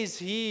 "Where is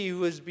he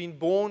who has been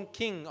born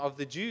king of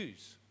the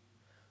Jews?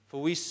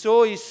 For we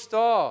saw his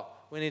star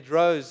when it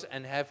rose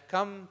and have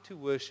come to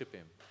worship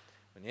him."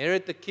 When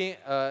Herod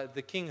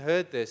the king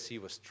heard this, he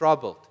was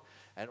troubled,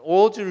 and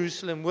all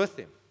Jerusalem with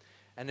him.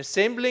 And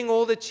assembling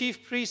all the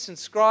chief priests and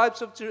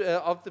scribes of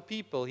the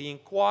people, he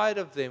inquired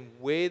of them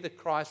where the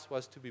Christ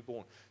was to be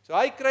born. So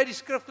hy kry die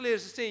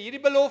skrifgeleerders en sê,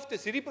 hierdie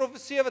beloftes, hierdie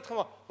profeseë wat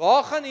gemaak,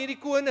 waar gaan hierdie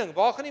koning,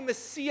 waar gaan die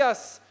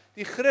Messias,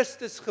 die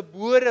Christus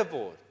gebore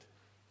word?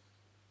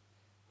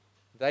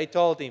 They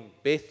told him,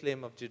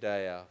 "Bethlehem of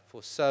Judea,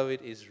 for so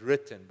it is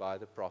written by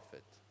the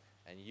prophet,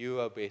 and you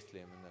are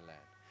Bethlehem in the land."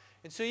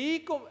 En so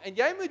hier kom, en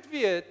jy moet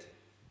weet,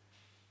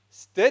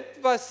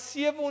 dit was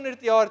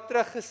 700 jaar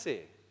terug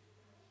gesê.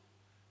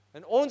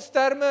 In ons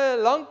terme,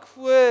 lank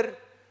voor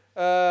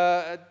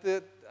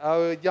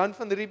Jan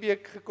van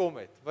Riebeeck gekom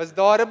het, was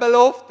daar 'n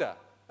belofte.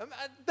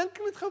 Dink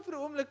net gou vir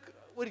 'n oomblik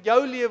oor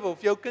jou lewe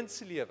of jou kind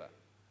se lewe.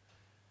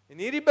 En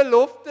hierdie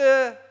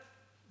belofte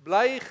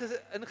bly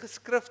in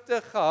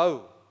geskrifte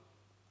gehou.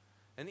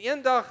 En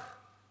eendag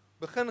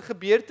begin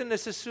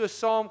gebeurtenisse so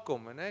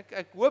saamkom, en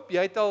ek hoop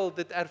jy het al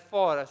dit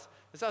ervaar,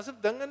 is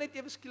asof dinge net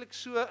ewe skielik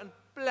so in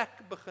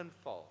plek begin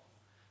val.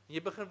 En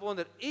jy begin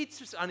wonder,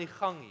 iets is aan die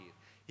gang hier.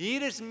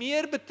 Hier is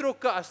meer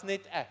betrokke as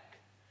net ek.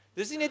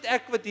 Dis nie net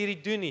ek wat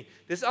hierdie doen nie.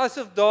 Dis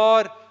asof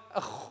daar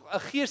 'n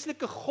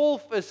geestelike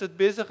golf is wat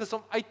besig is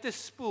om uit te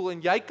spoel,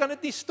 en jy kan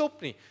dit nie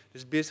stop nie.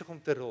 Dis besig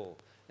om te rol,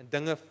 en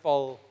dinge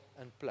val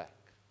in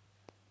plek.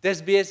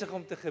 Dis besig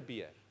om te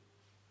gebeur.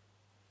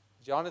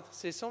 Jan het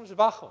gesê, soms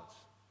wag ons.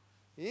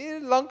 Hier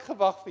lank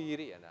gewag vir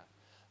hierdie ene.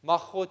 Maar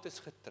God is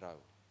getrou.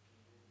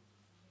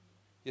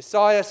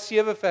 Jesaja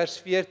 7 vers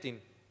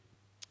 14,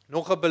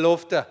 nog 'n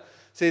belofte.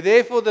 Say,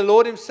 therefore the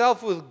Lord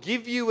himself will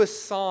give you a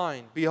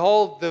sign.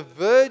 Behold, the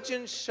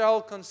virgin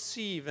shall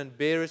conceive and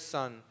bear a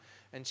son,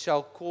 and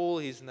shall call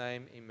his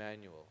name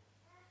Emmanuel.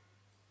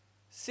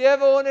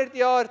 700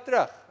 jaar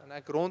terug, en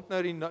ek rond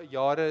nou die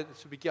jare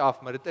so 'n bietjie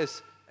af, maar dit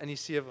is in die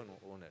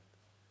 700.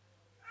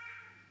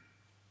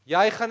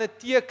 Jy gaan 'n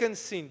teken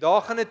sien,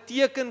 daar gaan 'n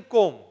teken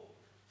kom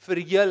vir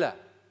julle.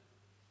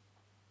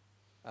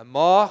 'n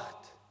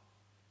Maagd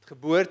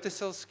geboorte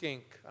sal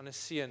skenk aan 'n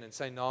seun, en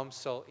sy naam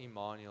sal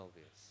Immanuel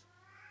wees.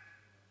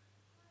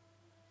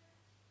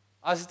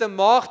 As dit 'n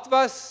maagd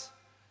was,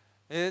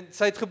 en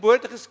sy het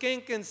geboorte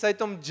geskenk, en sy het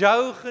hom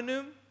Jou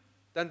genoem,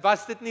 dan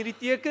was dit nie die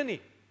teken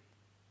nie.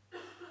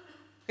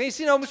 Kan jy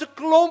sien, nou moes 'n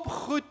klomp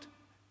goed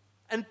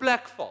in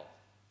plek val.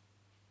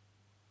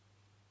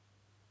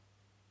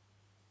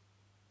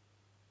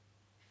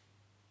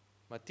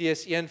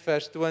 Matteus 1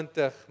 vers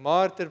 20,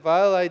 maar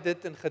terwyl hy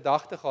dit in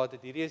gedagte gehad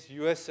het, hierdie is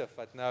Josef,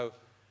 wat nou,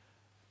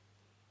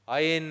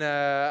 hy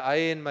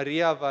en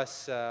Maria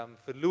was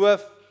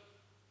verloof,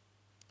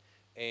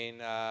 en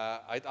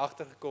hy het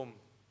agtergekom,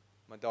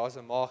 maar daar's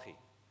 'n maagie.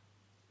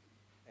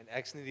 En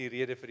ek's nie die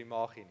rede vir die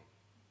maagie nie.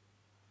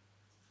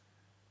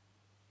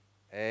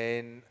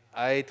 En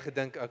hy het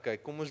gedink, okay,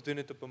 kom ons doen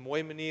dit op 'n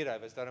mooi manier. Hy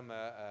was daarom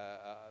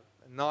 'n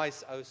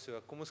nice ou,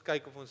 so kom ons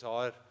kyk of ons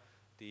haar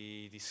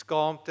die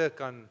skaamte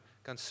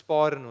kan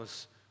spaar, en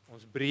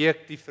ons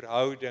breek die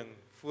verhouding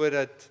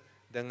voordat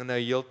dinge nou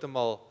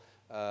heeltemal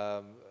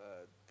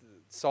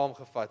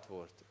saamgevat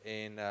word.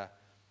 En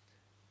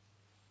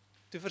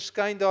toe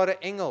verskyn daar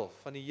 'n engel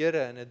van die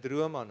Here in 'n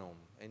droom aan hom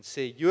en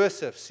sê,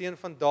 Josef, seun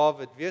van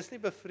Dawid, wees nie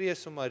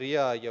bevrees om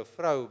Maria, jou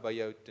vrou, by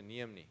jou te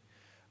neem nie,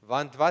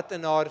 want wat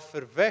in haar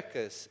verwek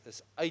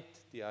is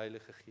uit die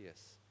Heilige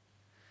Gees.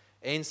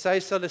 En sy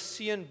sal 'n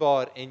seun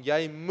baar, en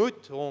jy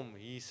moet hom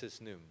Jesus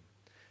noem,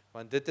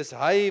 want dit is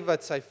hy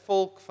wat sy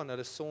volk van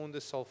hulle sonde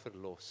sal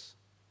verlos.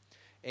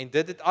 En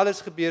dit het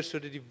alles gebeur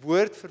sodat die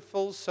woord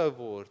vervul sou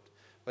word,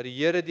 wat die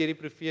Here deur die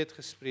profeet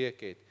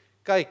gespreek het.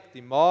 Kyk,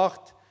 die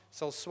maagd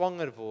sal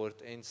swanger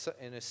word en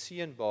 'n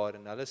seun baar,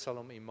 en hulle sal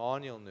hom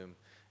Immanuel noem,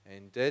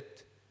 en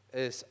dit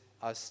is,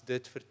 as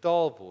dit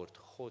vertaal word,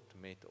 God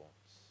met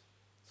ons.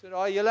 So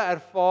daai hele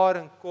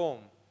ervaring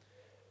kom,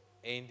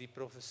 en die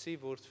profesie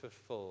word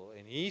vervul,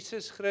 en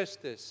Jesus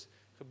Christus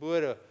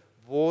gebore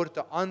word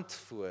 'n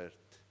antwoord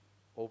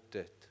op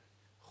dit.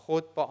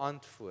 God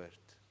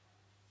beantwoord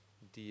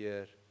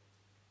deur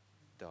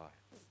daai.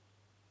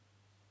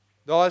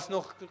 Daar is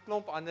nog 'n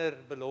klomp ander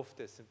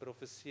beloftes en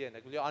profeseë en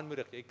ek wil jou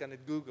aanmoedig, jy kan dit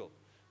Google.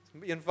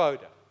 Dit is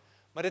eenvoudig.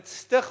 Maar dit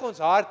stig ons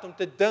hart om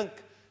te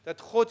dink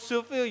dat God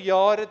soveel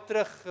jare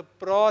terug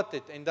gepraat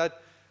het en dat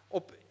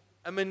op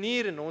 'n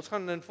manier, en ons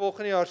gaan in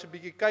volgende jaar so 'n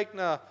bietjie kyk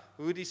na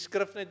hoe die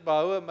skrif net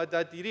behoue, maar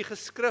dat hierdie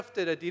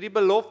geskrifte, dat hierdie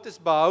beloftes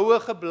behoue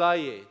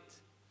gebly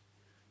het,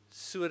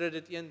 sodat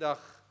dit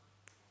eendag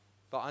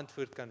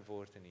beantwoord kan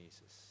word in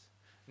Jesus.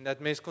 En dat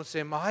mense kon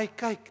sê, maar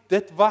kyk,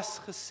 dit was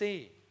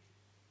gesê,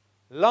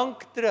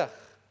 lank terug,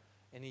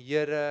 en die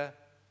Here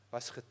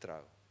was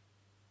getrou.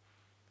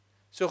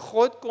 So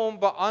God kom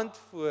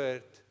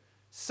beantwoord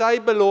sy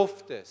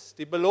beloftes,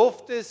 die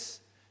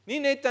beloftes, nie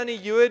net aan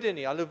die Jode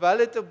nie, alhoewel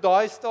dit op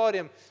daai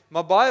stadium,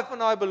 maar baie van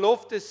daai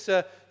beloftes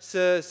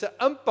se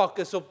impak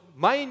is op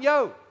my en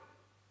jou.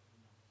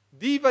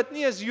 Die wat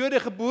nie as Jode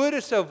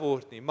gebore sou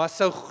word nie, maar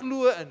sou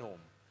glo in hom,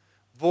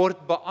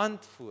 word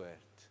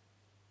beantwoord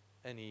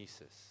in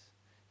Jesus.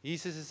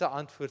 Jesus is 'n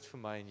antwoord vir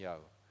my en jou,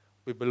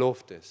 op die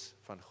beloftes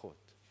van God.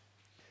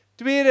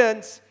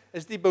 Tweedens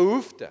is die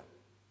behoefte.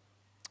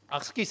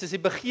 Is die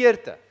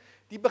begeerte.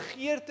 Die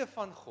begeerte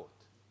van God.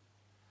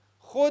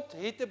 God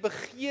het 'n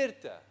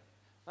begeerte.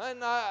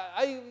 En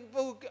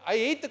hy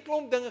het 'n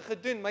klomp dinge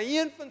gedoen, maar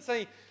een van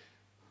sy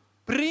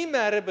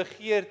primêre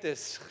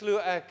begeertes, glo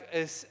ek,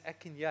 is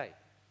ek en jy.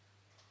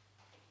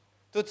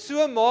 Tot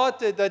so 'n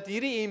mate dat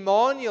hierdie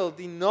Immanuel,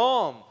 die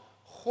naam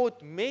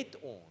God met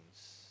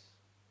ons,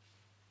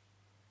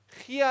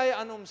 gee hy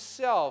aan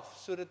homself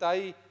sodat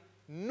hy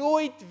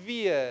nooit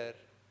weer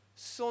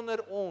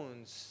sonder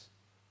ons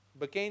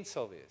bekend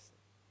sal wees.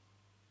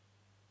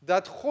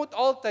 Dat God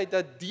altyd,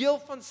 dat deel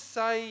van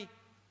sy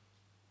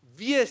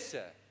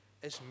wese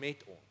is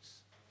met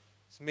ons.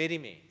 Is met die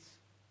mens.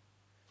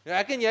 Nou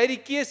ek en jy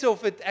die keuse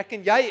of dit ek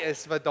en jy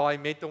is wat daai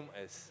met hom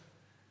is.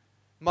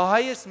 Maar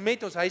hy is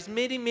met ons, hy is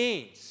met die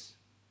mens.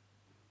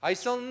 Hy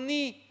sal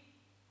nie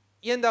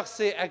eendag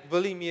sê ek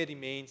wil nie meer die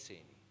mens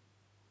hê nie.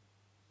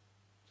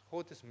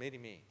 God is met die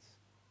mens.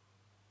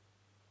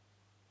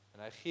 En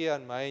hy gee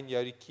aan my en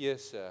jou die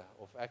keuse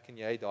of ek en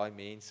jy daai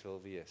mens wil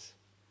wees.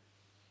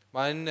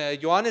 Maar in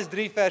Johannes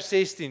 3 vers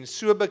 16,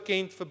 so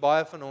bekend vir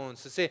baie van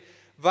ons, hy sê,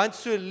 want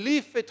so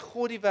lief het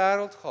God die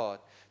wêreld gehad,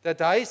 dat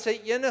hy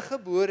sy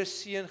eniggebore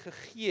seun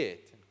gegee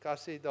het, en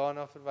Cassie het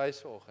daarna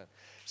verwys vanoggend,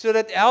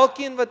 sodat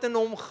elkeen wat in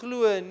hom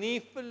glo, nie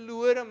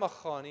verlore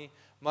mag gaan nie,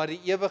 maar die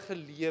ewige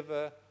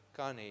lewe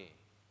kan hê.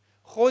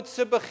 God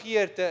se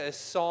begeerte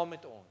is saam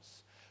met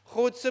ons.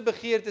 God se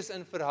begeerte is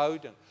in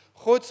verhouding.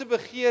 God se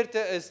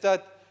begeerte is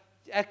dat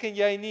ek en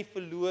jy nie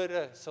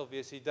verlore sal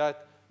wees nie,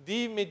 dat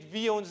die met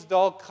wie ons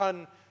dalk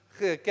gaan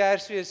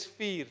Kersfees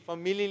vier,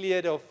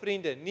 familielede of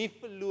vriende, nie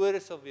verlore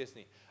sal wees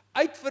nie.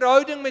 Uit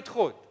verhouding met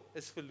God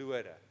is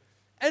verlore.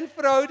 In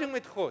verhouding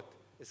met God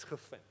is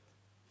gevind.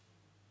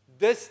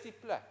 Dis die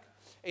plek.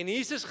 En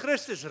Jesus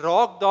Christus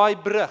raak daai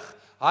brug.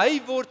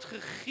 Hy word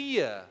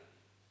gegee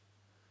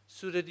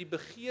sodat die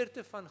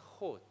begeerte van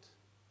God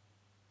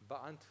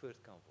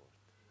beantwoord kan word.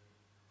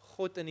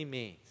 God in die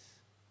mens.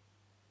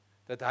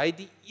 Dat hy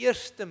die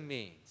eerste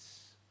mens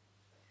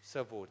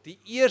sou word, die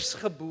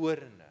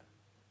eersgeborene.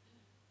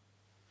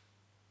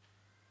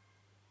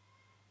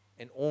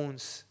 En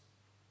ons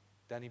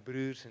dan die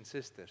broers en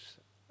susters,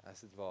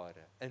 as dit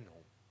ware, in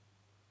hom.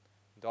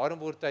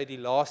 Daarom word hy die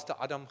laaste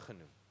Adam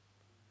genoem.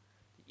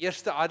 Die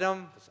eerste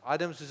Adam, is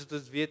Adam soos dit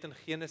ons weet in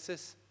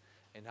Genesis,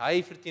 en hy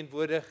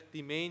verteenwoordig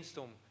die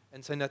mensdom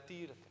in sy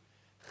natuurlike.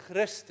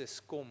 Christus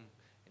kom,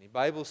 en die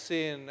Bybel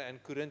sê in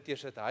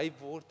Korintiërs dat hy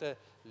word 'n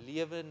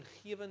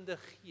lewengewende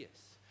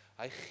gees.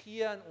 Hy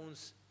gee aan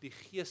ons die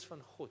gees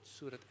van God,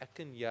 sodat ek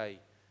en jy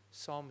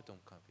saam met hom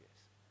kan wees.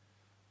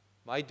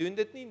 Maar hy doen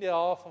dit nie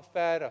daar van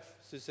ver af,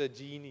 soos 'n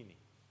genie nie.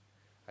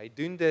 Hy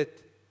doen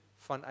dit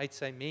vanuit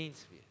sy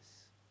mens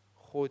wees.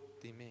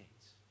 God die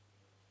mens.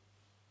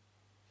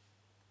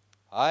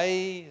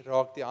 Hy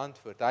raak die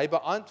antwoord. Hy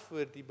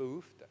beantwoord die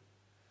behoefte.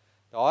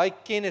 Daai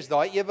kennis,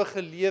 daai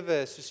ewige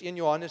lewe, soos 1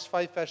 Johannes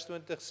 5 vers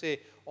 20 sê,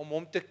 om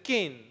hom te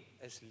ken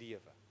is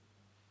lewe.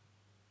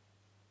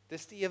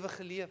 Dis die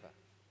ewige lewe.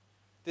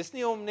 Dis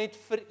nie om net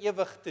vir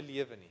ewig te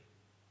lewe nie.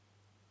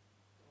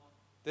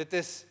 Dit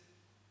is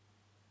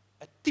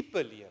 'n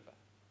tipe lewe,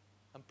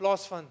 in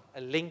plaas van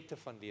 'n lengte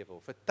van lewe,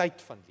 of 'n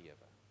tyd van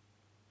lewe.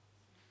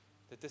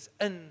 Dit is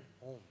in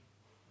hom.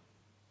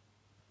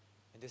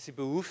 En dis die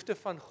behoefte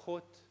van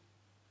God,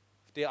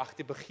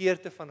 die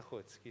begeerte van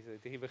God,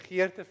 die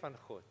begeerte van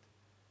God.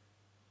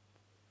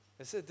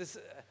 Dit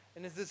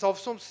is al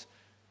soms,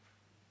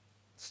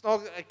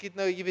 ek het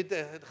nou, jy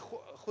weet,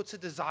 God se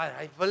desire,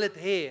 hy wil dit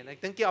hê, en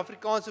ek dink die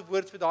Afrikaanse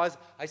woord vir daai is,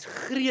 hy's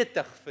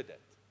gretig vir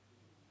dit.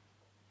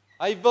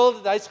 Hy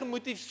wil dit,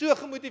 hy's so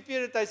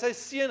gemotiveerd dat hy sy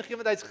seun gee,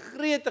 want hy's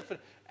gretig vir,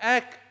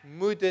 ek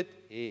moet dit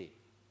hê.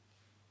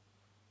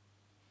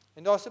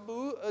 En daar's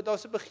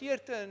 'n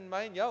begeerte in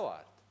my en jou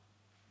hart.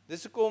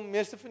 Dis hoekom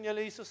meeste van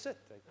julle hierso sit.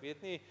 Ek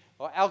weet nie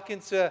waar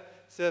elkeen se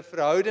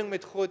verhouding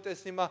met God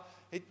is nie, maar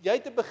jy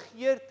het 'n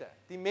begeerte.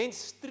 Die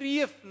mens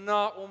streef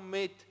na om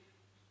met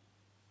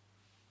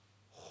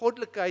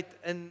goddelikheid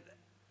in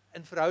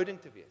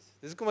verhouding te wees.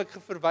 Dis hoekom ek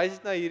verwys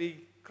het na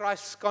hierdie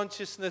Christ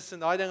consciousness en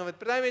daai dinge, want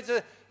party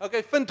mense,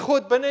 okay, vind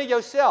God binne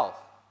jouself.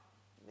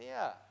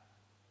 Nee.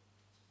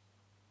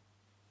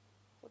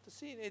 God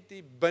is nie net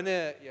die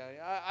binne,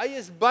 hy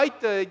is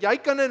buite, jy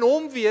kan in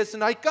hom wees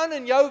en hy kan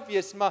in jou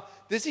wees, maar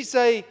dis nie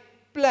sy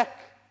plek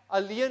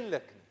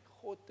alleenlik nie.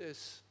 God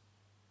is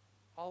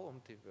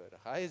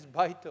alomteenwoordig. Hy is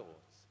buite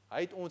ons.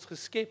 Hy het ons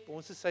geskep,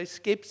 ons is sy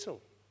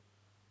skepsel.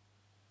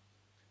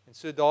 En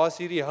so daar's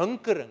hierdie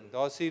hinkering,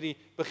 daar's hierdie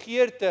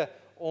begeerte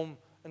om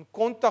in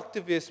kontak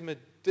te wees met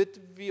dit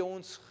wie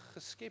ons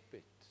geskep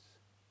het.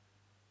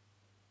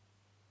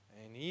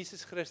 En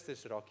Jesus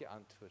Christus raak die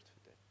antwoord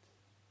vir dit.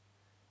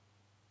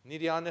 Nie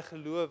die ander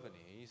gelowe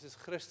nie. Jesus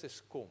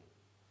Christus kom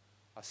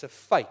as 'n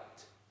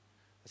feit,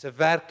 as 'n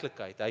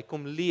werklikheid. Hy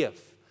kom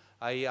leef.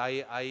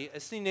 Hy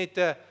is nie net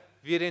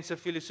weer eens 'n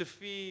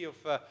filosofie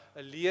of 'n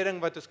lering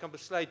wat ons kan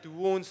besluit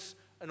hoe ons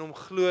in hom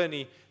glo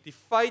nie. Die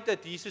feit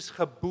dat Jesus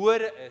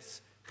gebore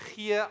is,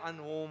 gee aan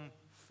hom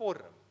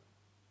vorm.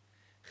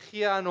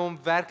 Gee aan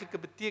hom werklike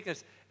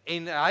betekenis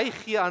en hy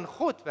gee aan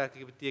God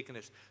werklike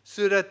betekenis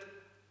sodat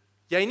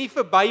jy nie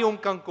verby hom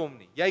kan kom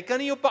nie. Jy kan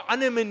nie op 'n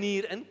ander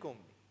manier inkom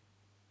nie.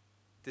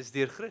 Dis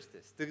deur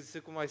Christus. Dis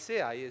hoekom hy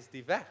sê hy is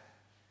die weg,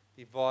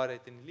 die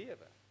waarheid en die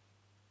lewe.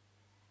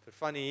 Vir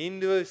van die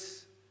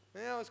Hindoes,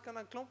 nee, ons kan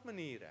 'n klomp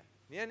maniere.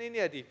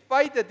 Nee, die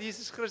feit dat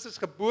Jesus Christus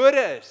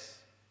gebore is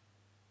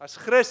as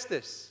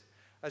Christus,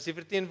 as die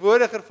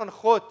verteenwoordiger van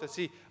God, as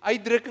die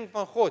uitdrukking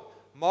van God,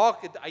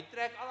 maak dit, hy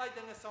trek al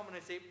die dinge saam en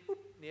hy sê,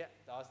 nee,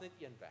 daar's net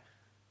een weg.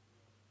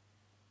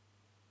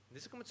 En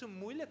dis hoekom dit so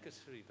moeilik is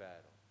vir die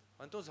wêreld,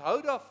 want ons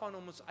hou daarvan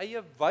om ons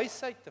eie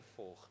wysheid te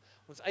volg,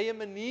 ons eie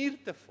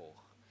manier te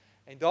volg.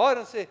 En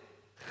daarin sê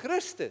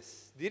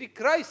Christus, deur die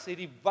kruis het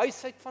die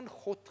wysheid van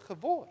God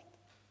geword.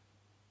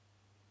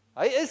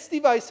 Hy is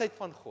die wysheid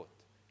van God,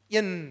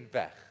 een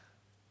weg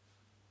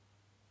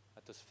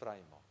wat ons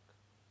vry maak.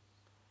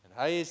 En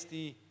hy is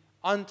die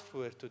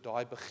antwoord tot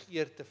daai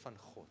begeerte van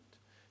God.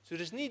 So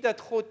dis nie dat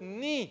God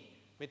nie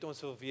met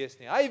ons wil wees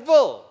nie. Hy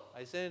wil.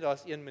 Hy sê net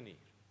daar's een manier.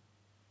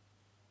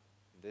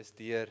 En dis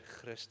deur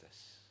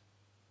Christus.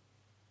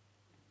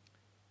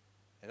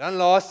 En dan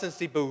laastens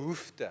die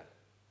behoefte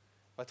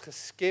wat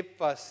geskep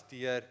was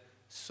deur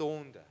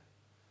sonde.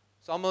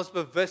 Ons almal is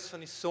bewus van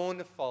die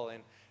sondeval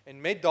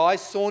en met daai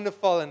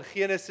sondeval in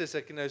Genesis,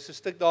 ek het nou so 'n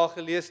stuk daar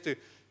gelees toe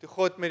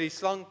God met die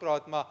slang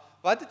praat, maar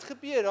wat het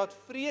gebeur? Daar het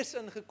vrees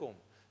ingekom.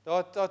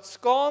 Daar het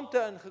skaamte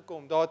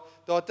ingekom. Daar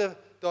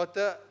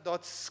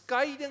het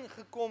skeiding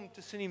gekom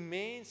tussen die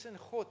mens en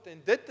God.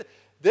 En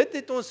dit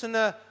het ons in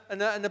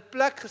 'n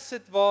plek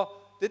gesit waar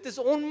dit is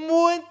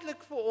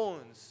onmoontlik vir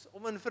ons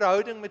om in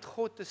verhouding met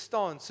God te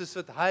staan soos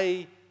wat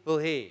hy wil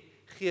hê,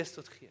 gees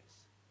tot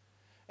gees.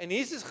 En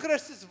Jesus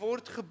Christus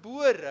word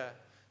gebore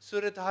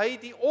sodat hy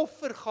die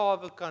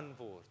offergawe kan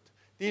word,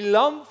 die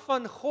lam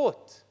van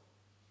God.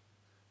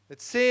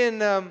 Dit sê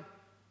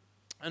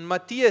in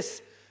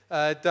Matteus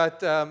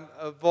dat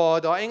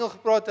waar daar engel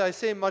gepraat het, hy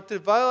sê, maar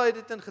terwyl hy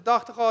dit in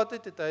gedagte gehad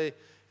het, het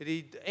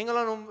die engel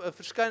aan hom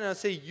verskyn en hy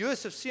sê,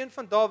 Josef, seun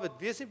van Dawid,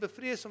 wees nie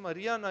bevrees om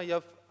Maria na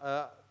jou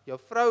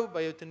vrou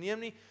by jou te neem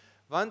nie,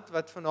 want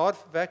wat van haar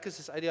verwek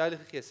is uit die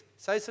Heilige Gees.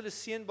 Sy sal 'n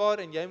seun baar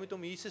en jy moet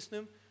hom Jesus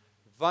noem,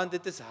 want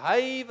dit is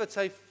hy wat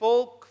sy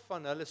volk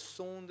van hulle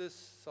sondes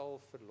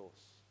sal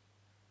verlos.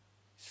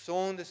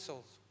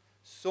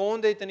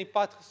 Sonde het in die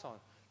pad gestaan.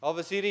 Daar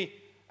was hierdie,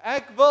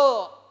 ek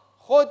wil,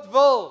 God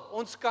wil,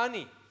 ons kan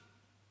nie.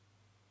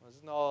 Ons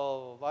het nou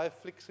al baie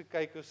flieks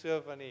gekyk of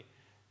so van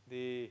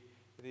die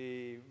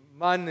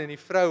man en die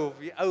vrou of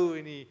die ou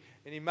en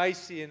die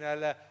meisie en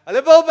hulle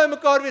wil by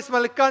mekaar wees,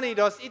 maar hulle kan nie.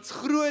 Daar's iets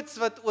groots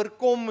wat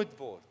oorkom moet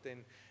word.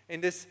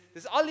 En dis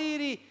al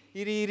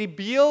hierdie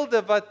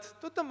beelde wat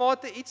tot 'n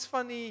mate iets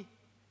van die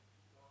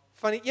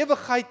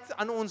ewigheid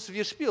aan ons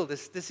weerspieël.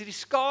 Dis hierdie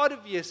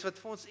skaduwees wat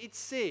vir ons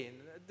iets sê.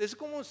 En dis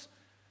hoekom ons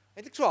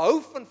eintlik so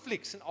hou van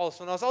flieks en alles,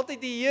 want daar's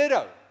altyd die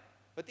hero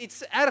wat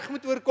iets erg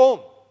moet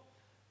oorkom.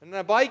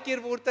 En baie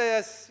keer word hy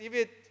as, jy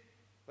weet,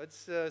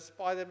 wat's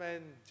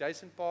Spider-Man,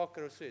 Jason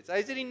Parker of so iets.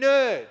 Hy's die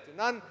nerd en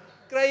dan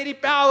kry hy die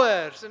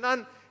powers en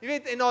dan, jy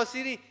weet, en daar's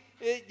hierdie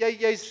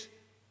jy's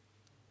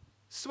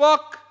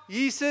swak,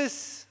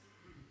 Jesus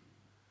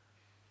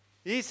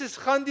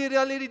gaan deur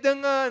al hierdie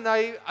dinge en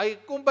hy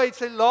kom by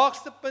sy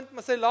laagste punt,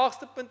 maar sy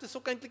laagste punt is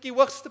ook eintlik die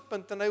hoogste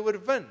punt en hy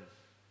oorwin.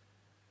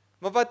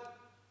 Maar wat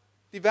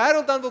die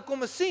wêreld dan wil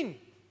kom en sien,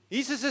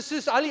 Jesus is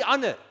soos al die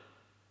ander.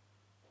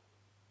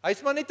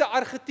 Hy's maar net 'n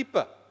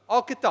argetipe,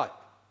 archetype.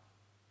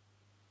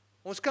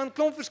 Ons kan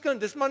klomp verskyn,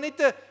 dis maar net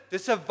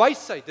dis 'n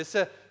wysheid, dis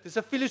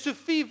 'n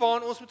filosofie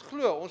waaraan ons moet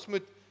glo. Ons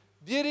moet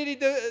deur hierdie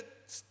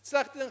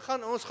slegte ding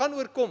gaan, ons gaan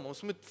oorkom,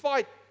 ons moet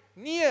fight.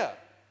 Nee.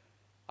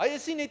 Hy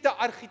is nie net 'n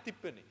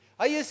argetipe nie.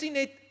 Hy is nie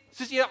net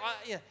soos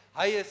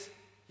hy is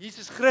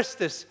Jesus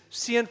Christus,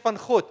 seun van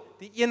God,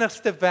 die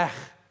enigste weg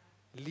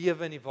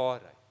lewe in die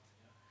waarheid.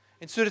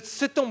 En so dit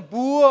sit hom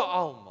bo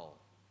almal.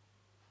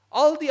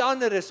 Al die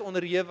ander is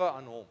onderhewe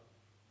aan hom.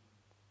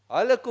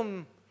 Hulle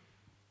kom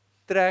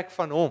trek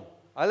van hom.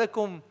 Hulle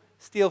kom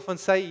steel van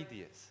sy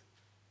idees.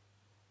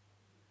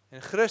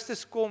 En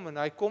Christus kom en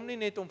hy kom nie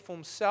net om vir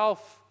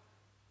homself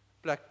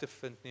plek te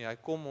vind nie, hy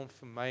kom om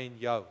vir my en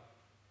jou.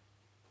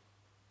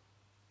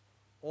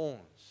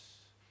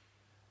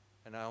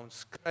 En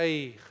ons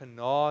kry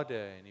genade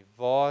en die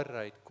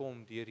waarheid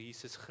kom deur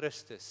Jesus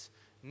Christus,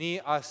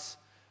 nie as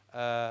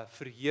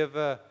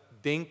verhewe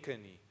denke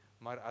nie,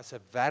 maar as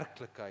 'n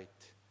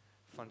werklikheid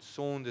van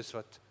sondes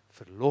wat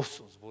verlos,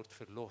 ons word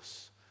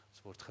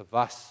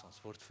gewas,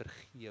 ons word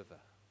vergewe.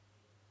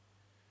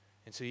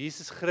 En so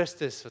Jesus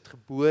Christus wat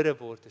gebore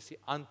word is die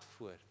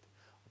antwoord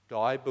op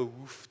daai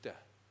behoefte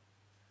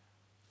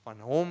van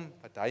hom,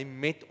 wat hy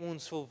met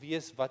ons wil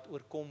wees, wat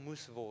oorkom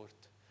moes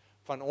word.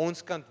 Van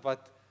ons kant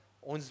wat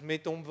ons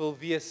met hom wil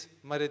wees,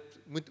 maar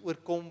dit moet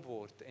oorkom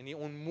word. En die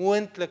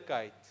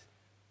onmoontlikheid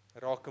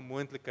raak 'n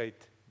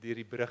moontlikheid deur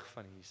die brug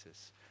van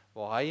Jesus,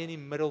 waar hy in die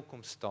middel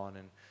kom staan.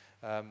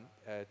 En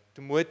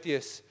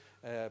Timoteus,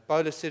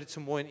 Paulus sê dit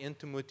so mooi in 1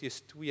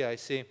 Timoteus 2, hy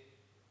sê,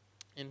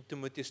 in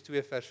Timoteus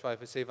 2 vers 5,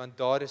 hy sê, want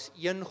daar is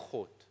een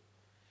God,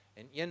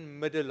 en een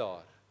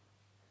middelaar,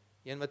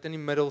 een wat in die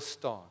middel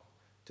staan,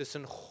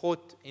 tussen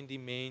God en die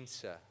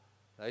mense.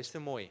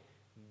 Luister mooi,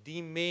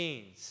 die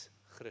mens,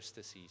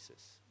 Christus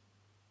Jesus.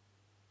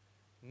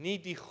 Nie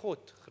die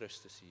God,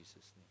 Christus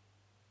Jesus nie.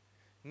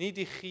 Nie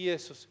die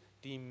Gees, of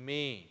die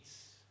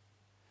mens.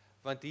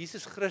 Want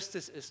Jesus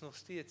Christus is nog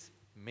steeds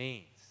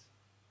mens.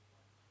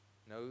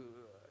 Nou,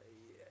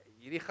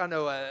 hierdie gaan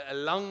nou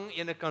 'n lang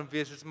ene kan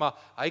wees, maar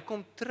hy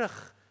kom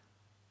terug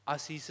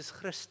as Jesus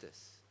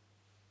Christus.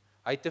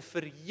 Hy het 'n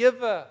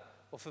verhewe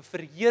of 'n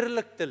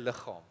verheerlikte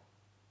liggaam,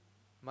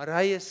 maar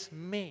hy is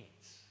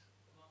mens.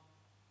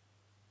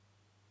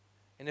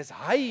 En is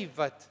hy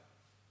wat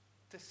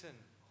tussen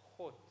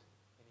God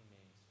en die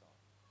mens staan.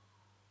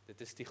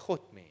 Dit is die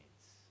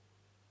Godmens.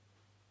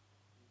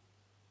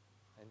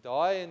 En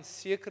daai in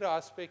sekere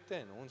aspekte,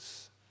 en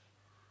ons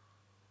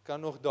kan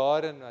nog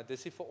daarin,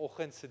 dis nie vir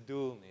oggend se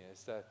doel nie,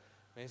 is dat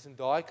mense in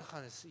daai kan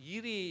gaan, is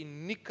hierdie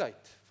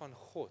uniekheid van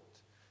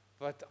God,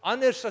 wat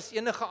anders as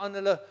enige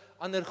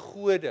ander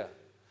gode,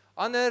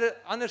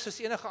 anders as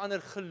enige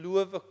ander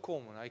gelowe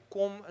kom, en hy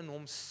kom in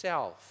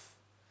homself,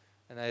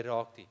 en hy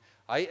raak die.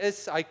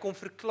 Hy kom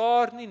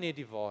verklaar nie net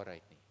die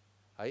waarheid nie,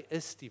 hy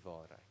is die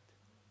waarheid.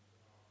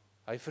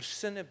 Hy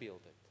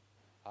versinnebeeld dit.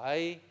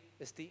 Hy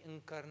is die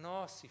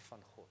inkarnasie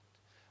van God.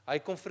 Hy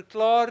kom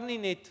verklaar nie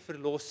net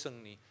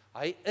verlossing nie,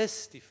 hy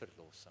is die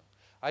verlossing.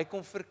 Hy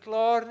kom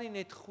verklaar nie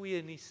net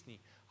goeie nuus nie,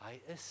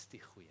 hy is die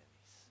goeie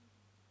nuus.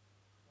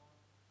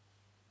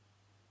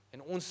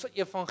 En ons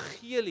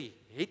evangelie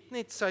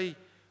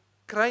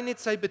kry net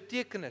sy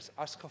betekenis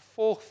as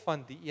gevolg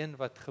van die een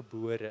wat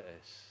gebore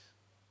is.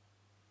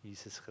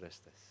 Jesus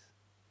Christus.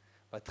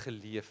 Wat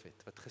geleef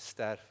het, wat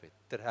gesterf het,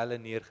 ter helle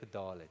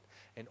neergedaal het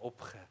en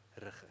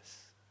opgerig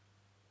is.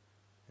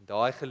 En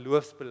daai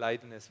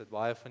geloofsbelijdenis wat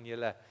baie van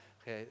julle,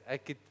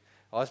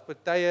 daar's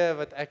partye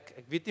wat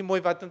ek weet nie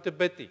mooi wat om te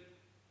bid nie.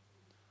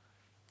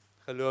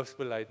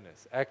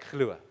 Geloofsbelijdenis, ek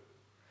glo.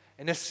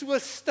 En dit is so 'n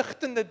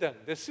stigtende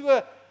ding. Dit is so,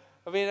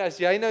 as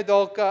jy nou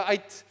dalk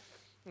uit,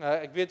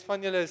 ek weet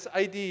van julle is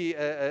uit die,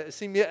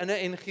 is nie meer in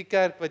 'n NG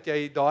Kerk wat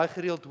jy daai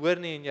gereeld hoor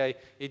nie, en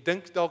jy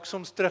dink dalk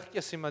soms terug,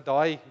 jy maar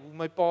daai, hoe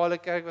my Paarl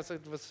kerk was,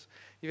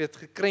 jy weet,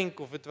 gekrenk,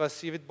 of dit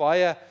was, jy weet,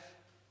 baie,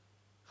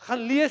 gaan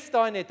lees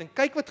daai net, en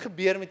kyk wat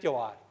gebeur met jou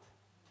hart.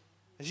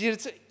 As jy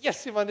dit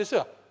sê, want dit is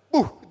so,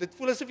 dit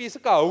voel asof jy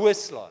sulke houe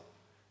slaan.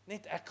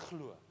 Net ek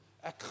glo.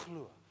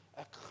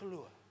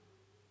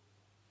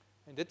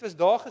 En dit was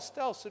daar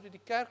gestel, sodat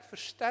die kerk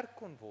versterk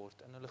kon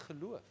word in hulle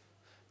geloof.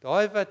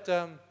 Daai wat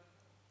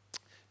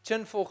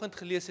Chin vanoggend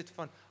gelees het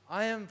van,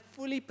 I am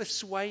fully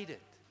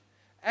persuaded.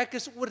 Ek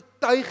is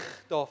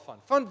oortuig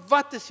daarvan. Van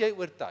wat is jy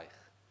oortuig?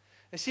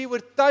 Is jy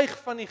oortuig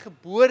van die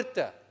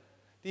geboorte,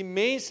 die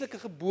menslike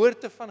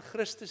geboorte van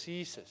Christus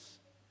Jesus,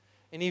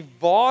 en die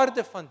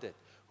waarde van dit,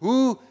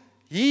 hoe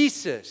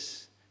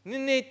Jesus nie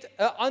net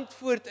 'n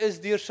antwoord is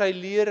deur sy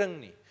lering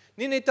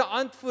nie net 'n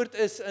antwoord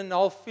is in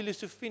half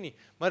filosofie nie,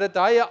 maar dat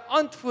hy 'n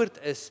antwoord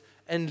is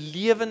in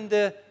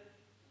lewende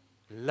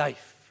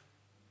lyf,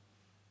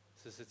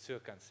 soos dit so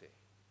kan sê.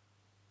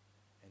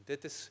 En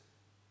dit is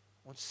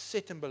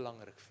ontsettend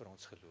belangrik vir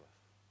ons geloof.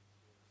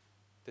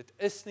 Dit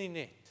is nie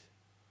net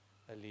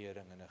 'n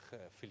lering en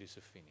 'n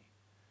filosofie nie.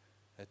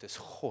 Dit is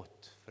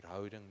God,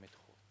 verhouding met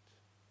God.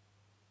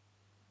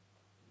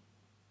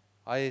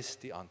 Hy is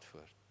die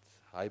antwoord.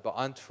 Hy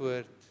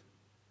beantwoord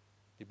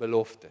die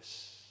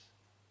beloftes.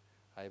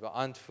 Hy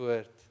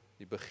beantwoord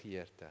die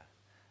begeerte.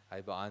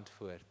 Hy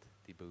beantwoord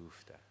die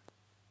behoefte.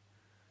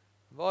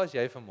 Waar is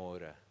jy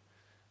vanmôre?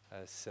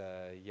 As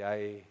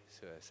jy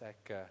so is,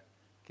 ek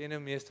ken nou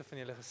meeste van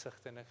julle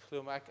gesigte en ek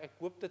glo, maar ek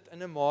hoop dit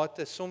in 'n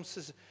mate,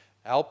 soms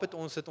Help dit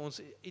ons dat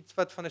ons iets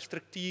wat van 'n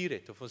struktuur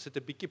het, of ons het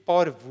 'n bietjie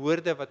paar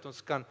woorde wat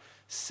ons kan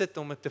sit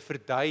om dit te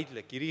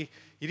verduidelik.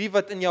 Hierdie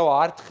wat in jou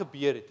hart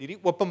gebeur het, hierdie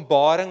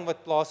openbaring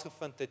wat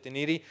plaasgevind het en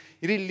hierdie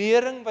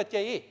lering wat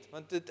jy het,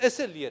 want dit is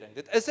 'n lering,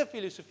 dit is 'n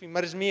filosofie,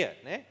 maar dis meer,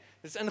 né?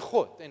 Dis in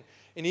God. En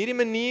hierdie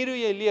manier hoe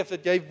jy leef,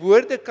 dat jy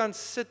woorde kan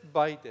sit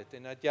by dit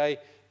en dat jy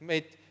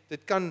met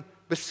dit kan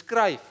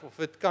beskryf of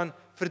dit kan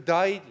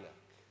verduidelik.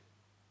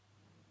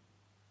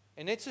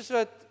 En net soos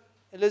wat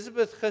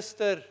Elizabeth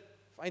gister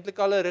eintlik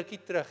al 'n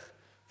rukkie terug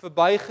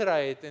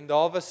verbygery het en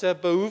daar was 'n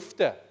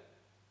behoefte.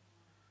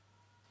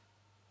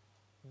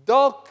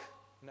 Dalk,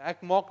 en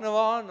ek maak nou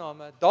 'n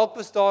aanname, dalk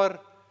was daar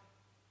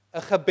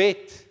 'n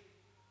gebed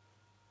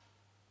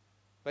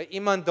by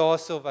iemand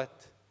daarso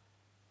wat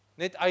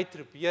net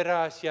uitroep, Here,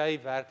 as jy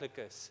werklik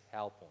is,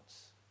 help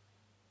ons.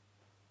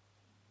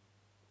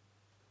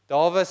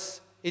 Daar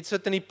was iets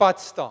wat in die pad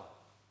staan.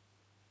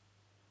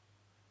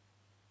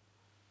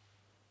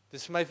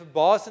 Dis vir my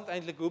verbaasend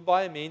eintlik hoe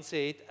baie mense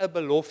het 'n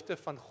belofte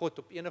van God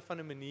op een of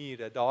ander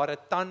manier. Daar 'n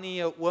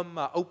tannie, 'n oom,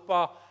 'n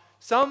oupa,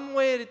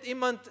 somewhere het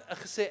iemand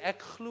gesê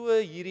ek glo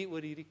hierdie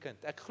oor hierdie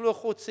kind. Ek glo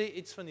God sê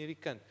iets van hierdie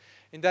kind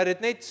en dat dit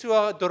net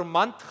so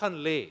dormant gaan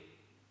lê.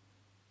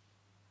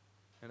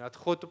 En dat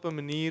God op 'n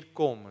manier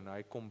kom en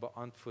hy kom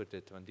beantwoord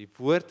dit, want die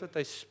woord wat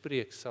hy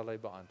spreek sal hy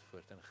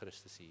beantwoord in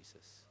Christus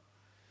Jesus.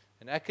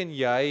 En ek en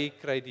jy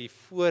kry die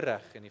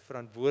voorreg en die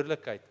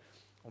verantwoordelikheid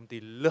om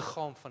die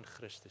liggaam van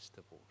Christus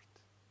te word.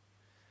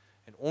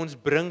 En ons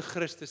bring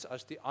Christus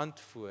as die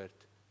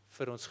antwoord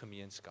vir ons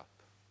gemeenskap.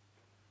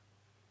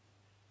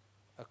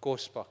 'n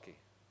Kospakkie.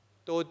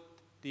 Tot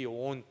die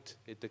hond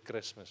het 'n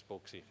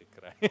Kersboksie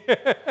gekry.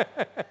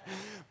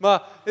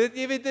 Maar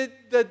jy weet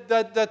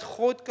dat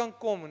God kan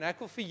kom en ek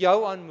wil vir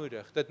jou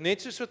aanmoedig dat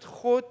net soos wat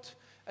God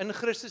in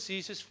Christus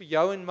Jesus vir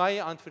jou en my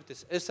antwoord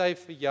is hy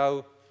vir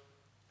jou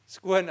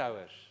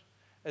skoonouers.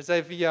 Is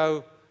hy vir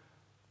jou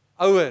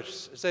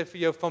ouers, is hy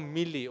vir jou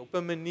familie op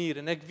 'n manier.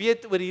 En ek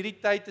weet oor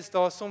hierdie tyd is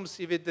daar soms,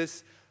 jy weet,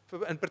 dis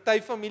in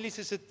party families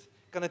is dit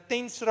kan 'n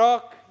tens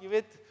raak, jy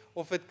weet,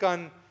 of dit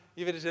kan,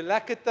 jy weet, dis 'n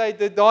lekker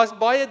tyd. Daar's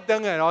baie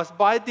dinge, daar's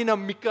baie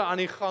dinamieke aan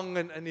die gang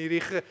in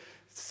hierdie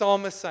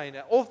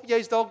samesyne. Of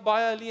jy's dalk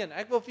baie alleen.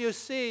 Ek wil vir jou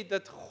sê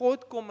dat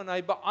God kom en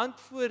hy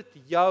beantwoord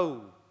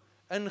jou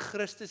in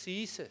Christus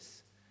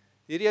Jesus.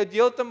 Deur jou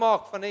deel te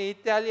maak van 'n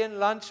Italian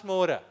lunch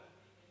môre.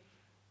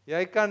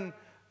 Jy kan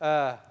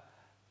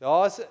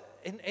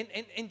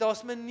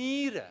daar's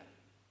maniere.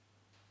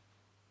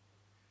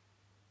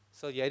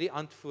 Sal jy die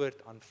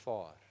antwoord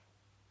aanvaar,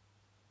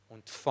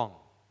 ontvang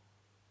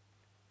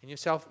en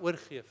jouself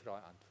oorgee vir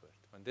daai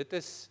antwoord, want dit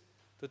is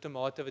tot 'n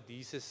mate wat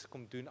Jesus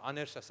kom doen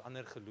anders as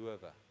ander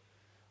gelowe,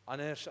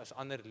 anders as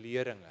ander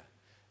leringe.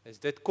 Is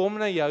dit kom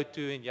na jou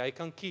toe en jy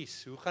kan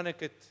kies, hoe gaan ek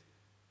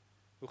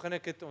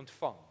dit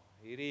ontvang?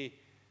 Hierdie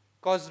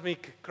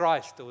cosmic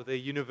Christ of the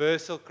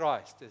universal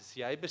Christ, is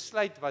jy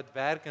besluit wat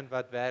werk en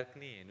wat werk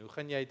nie, en hoe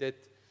gaan jy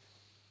dit?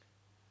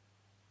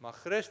 Maar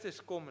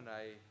Christus kom en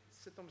hy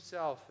sit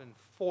homself in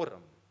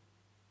vorm,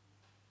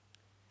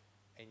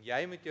 en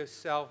jy moet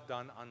jouself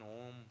dan aan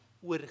hom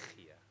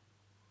oorgee.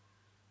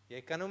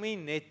 Jy kan hom nie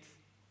net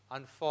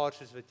aanvaar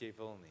soos wat jy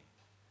wil nie.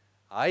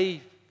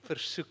 Hy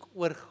versoek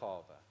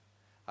oorgawe.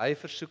 Hy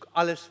versoek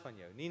alles van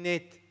jou, nie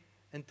net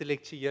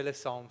intellektuele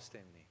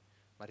saamstem nie,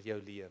 maar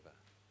jou lewe.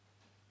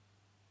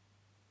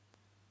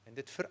 En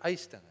dit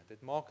vereis dinge,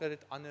 dit maak dat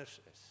dit anders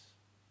is.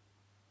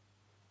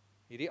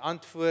 Hierdie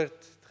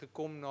antwoord het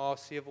gekom na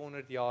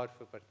 700 jaar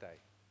vir party,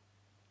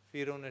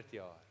 400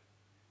 jaar.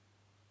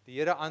 Die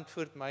Here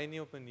antwoord my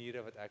nie op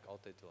maniere wat ek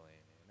altyd wil hê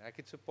nie. En ek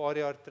het so 'n paar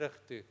jaar terug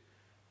toe,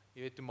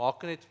 jy weet, toe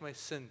maak net vir my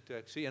sin, toe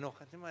ek so eendag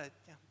het, maar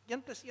ja,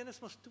 1 + 1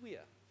 is mos 2.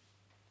 Toe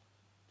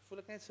voel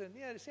ek net so,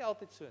 nee, dit is nie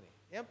altyd so nie.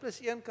 1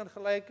 + 1 kan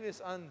gelyk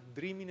wees aan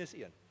 3 -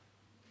 1.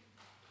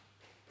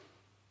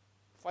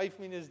 5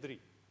 - 3.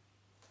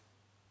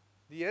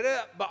 Die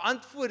Here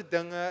beantwoord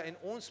dinge en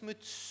ons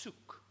moet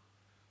soek.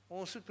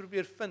 Ons moet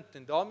probeer vind,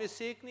 en daarmee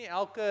sê ek nie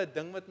elke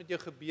ding wat met jou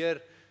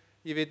gebeur,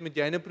 jy weet, moet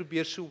jy nou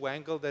probeer so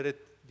wangle dat dit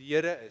die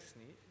Here is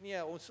nie.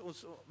 Nee,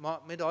 ons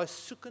maar met daai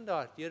soekende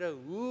hart, Here,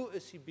 hoe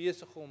is U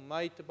besig om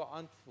my te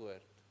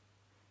beantwoord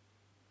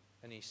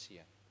in U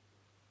seun?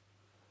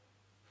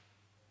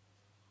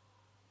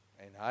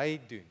 En hy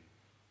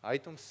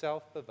het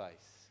homself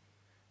bewys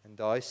in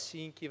daai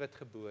seentjie wat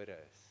gebore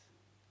is.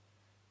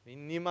 Wie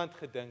niemand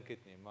gedink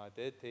het nie, maar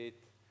dit het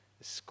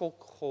 'n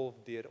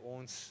skokgolf deur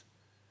ons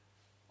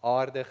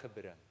aarde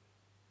gebring,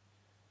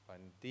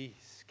 van die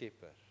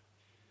Skepper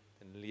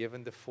in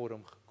lewende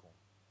vorm gekom.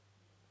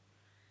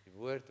 Die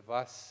woord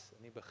was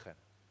in die begin.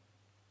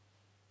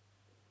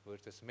 Die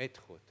woord is met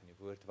God en die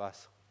woord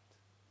was God.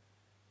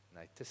 En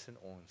hy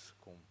tussen ons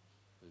kom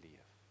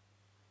leef.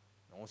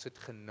 En ons het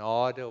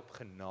genade op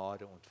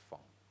genade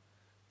ontvang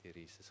deur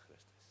Jesus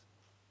Christus.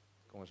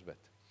 Kom ons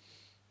bid.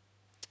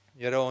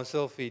 Here, ons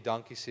wil vir U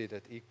dankie sê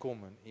dat U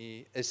kom en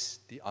U is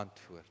die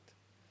antwoord.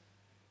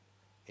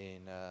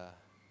 En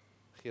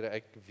Here,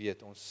 ek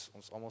weet ons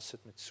almal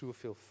sit met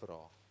soveel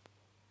vrae.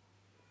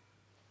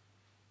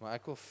 Maar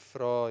ek wil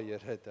vra,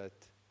 Here,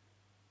 dat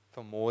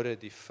vanmôre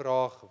die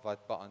vraag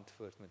wat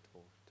beantwoord moet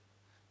word.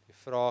 Die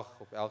vraag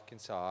op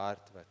elkeen se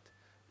hart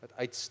wat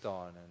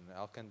uitstaan in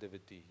elke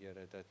individu,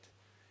 Here, dat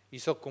U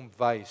sal kom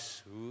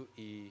wys hoe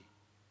U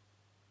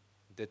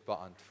dit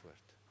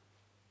beantwoord.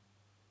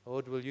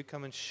 Lord, will you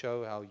come and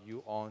show how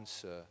you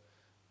answer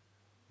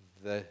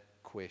the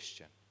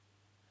question?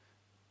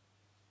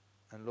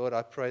 And Lord,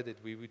 I pray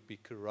that we would be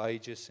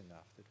courageous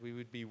enough, that we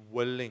would be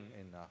willing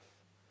enough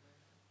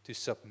to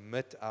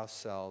submit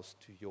ourselves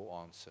to your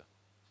answer,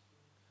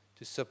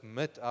 to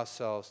submit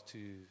ourselves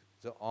to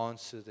the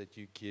answer that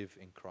you give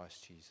in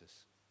Christ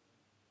Jesus.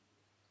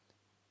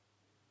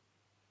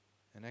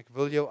 En ek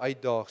wil jou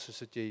uitdaag,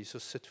 soos dat jy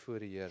hierso sit voor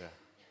die Here,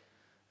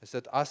 is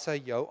dat as hy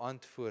jou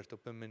antwoord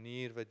op 'n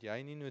manier wat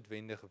jy nie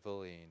noodwendig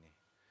wil hê nie.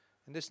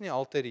 En dis nie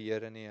altyd die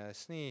Here nie,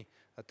 is nie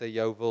dat hy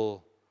jou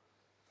wil,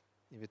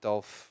 jy weet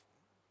half,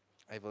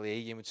 hy wil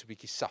hê jy moet so 'n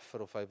bietjie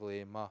suffer of hy wil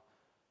hê, maar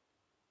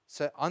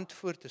sy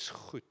antwoord is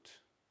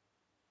goed.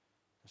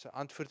 Sy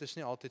antwoord is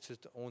nie altyd soos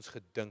ons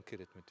gedink het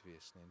dit moet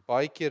wees nie. En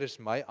baie keer is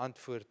my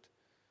antwoord,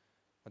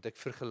 want ek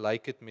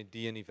vergelyk dit met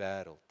die in die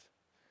wêreld.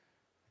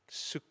 Ek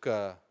soek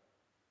 'n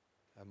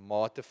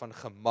mate van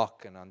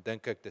gemak en dan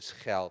dink ek dis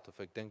geld, of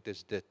ek dink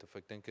dis dit, of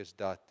ek dink is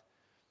dat.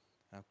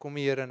 En dan kom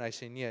die Here en hy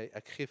sê, nee,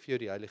 ek gee vir jou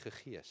die Heilige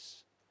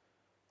Gees,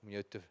 om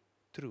jou te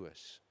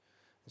troos.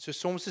 En so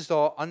soms is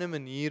daar ander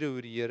maniere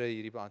hoe die Here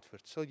hierdie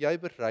beantwoord. Sal jy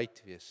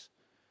bereid wees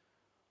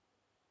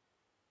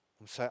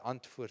om sy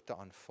antwoord te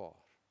aanvaar?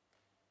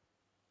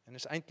 En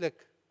is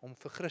eintlik om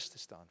vir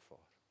Christus te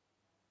aanvaar.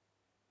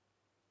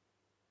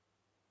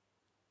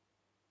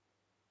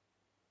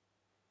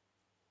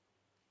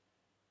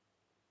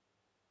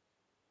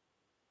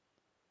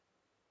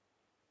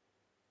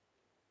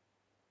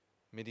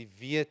 Met die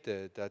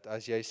wete dat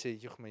as jy sê,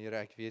 "Jog, maar Here,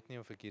 ek weet nie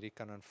of ek hierdie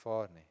kan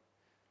aanvaar nie,"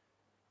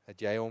 dat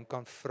jy hom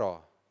kan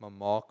vra, maar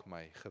maak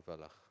my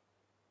gewillig.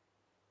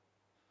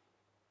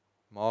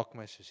 Maak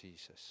my soos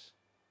Jesus.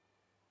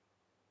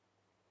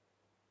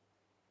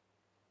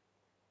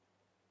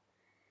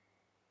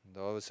 En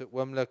daar was 'n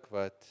oomblik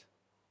wat,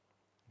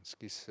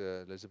 ekskuus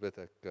Elizabeth,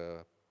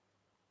 ek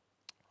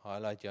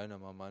highlight jou nou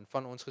maar man,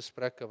 van ons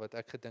gesprekke wat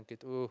ek gedink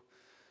het,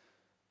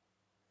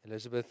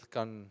 Elizabeth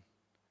kan,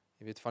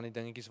 jy weet, van die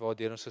dingetjies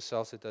waardeur ons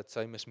gesels het, dat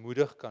sy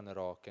mismoedig kan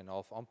raak en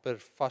half amper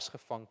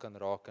vasgevang kan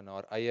raak in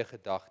haar eie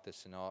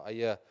gedagtes en haar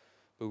eie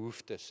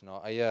behoeftes en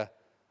haar eie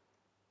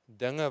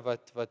dinge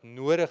wat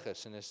nodig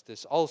is, en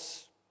dis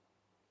als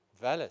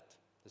valid,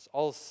 dis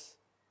als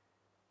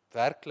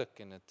werklik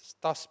en dit is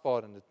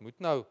tasbaar en dit moet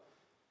nou,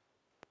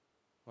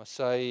 maar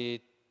sy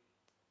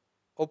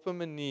op 'n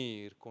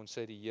manier kon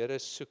sy die Here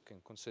soek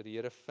en kon sy die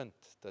Here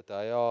vind, dat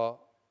hy haar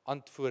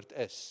antwoord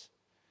is.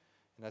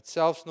 En dat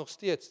selfs nog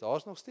steeds,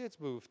 daar's nog steeds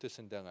behoeftes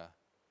en dinge,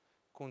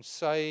 kon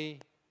sy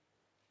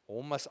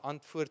hom as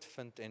antwoord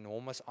vind en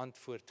hom as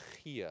antwoord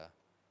gee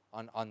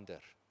aan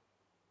ander.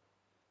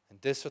 En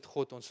dis wat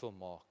God ons wil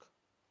maak.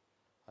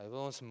 Hy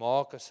wil ons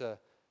maak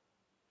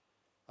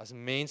as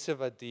mense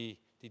wat die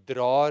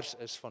draers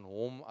is van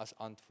hom as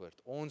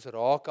antwoord. Ons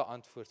raak 'n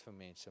antwoord vir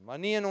mense, maar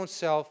nie in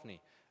onsself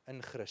nie,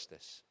 in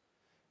Christus.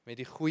 Met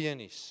die goeie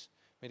nuus,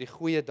 met die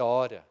goeie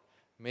dade,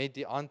 met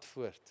die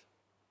antwoord.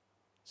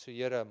 So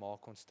Here,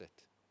 maak ons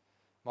dit.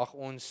 Mag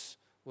ons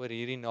oor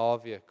hierdie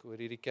naweek, oor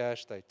hierdie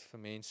Kerstyd vir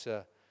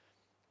mense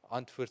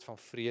antwoord van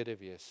vrede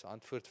wees,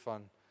 antwoord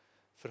van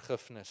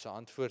vergifnis,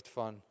 antwoord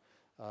van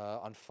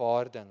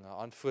aanvaarding,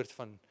 antwoord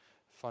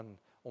van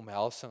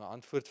omhelsing,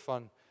 antwoord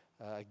van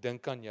ek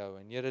dink aan jou,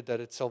 en Here, dat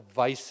dit sal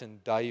wys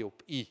en dui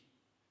op U,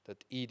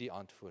 dat U die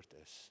antwoord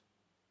is.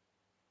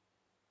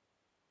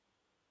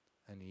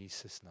 In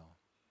Jesus naam.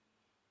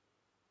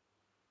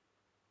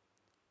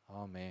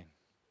 Amen.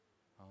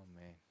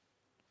 Amen.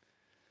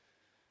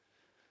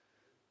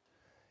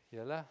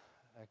 Julle,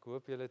 ek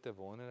hoop julle het 'n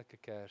wonderlike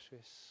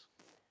Kersfees.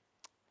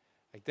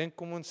 Ek dink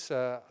kom ons,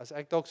 as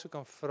ek dalk so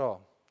kan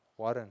vra,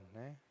 Warren,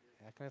 né?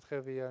 Ek kan net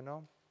gou weer jou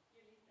naam?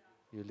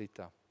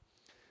 Julita.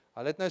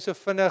 Hulle het nou so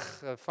vinnig,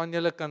 van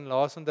julle kan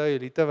laas onthou,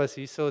 Julita was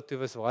hierso, toe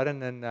was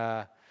Warren in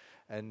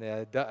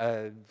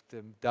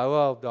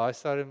Doha op daai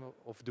stadium,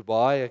 of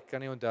Dubai, ek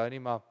kan nie onthou nie,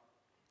 maar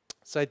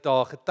sy het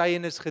daar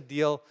getuienis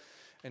gedeel,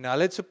 en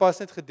hulle het sopas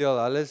net gedeel,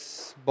 hulle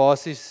is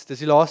basies, dis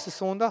die laaste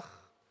Sondag,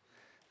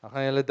 dan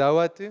gaan hulle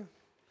Doha toe,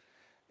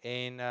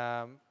 en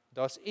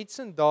daar's iets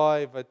in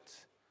daai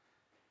wat,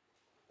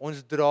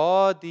 ons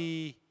dra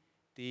die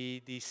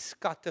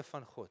skatte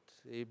van God.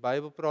 Die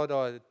Bybel praat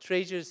daar,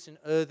 treasures in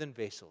earthen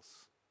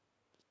vessels.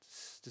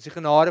 Dis die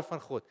genade van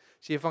God,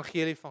 dis die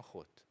evangelie van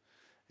God.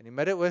 In die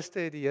Midde-Ooste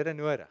het die Here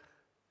nodig.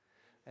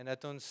 En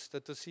dat ons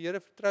die Here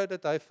vertrou,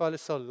 dat hy vir hulle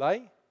sal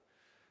lei,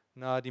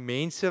 na die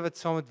mense wat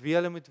saam met wie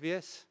hulle moet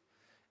wees,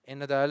 en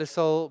dat hy hulle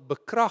sal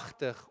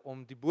bekragtig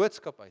om die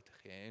boodskap uit te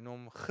gee, en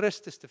om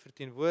Christus te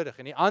verteenwoordig,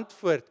 en die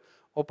antwoord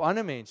op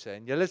ander mense.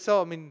 En julle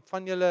sal,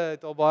 van julle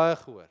het al baie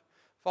gehoor,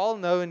 veral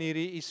nou in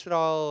hierdie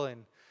Israel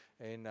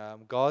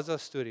en Gaza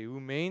storie,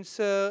 hoe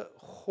mense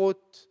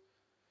God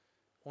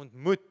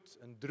ontmoet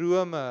in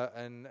drome,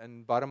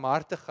 in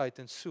barmhartigheid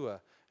en so,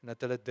 en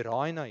dat hulle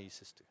draai na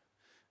Jesus toe.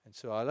 En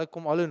so hulle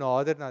kom al hoe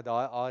nader na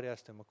daai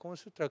areas toe, maar kom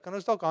ons vertrou, kan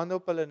ons dalk hande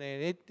op hulle neem,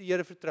 net die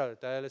Here vertrou,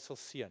 dat hy hulle sal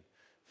seën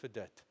vir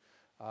dit.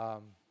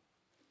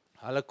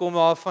 Hulle kom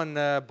daar van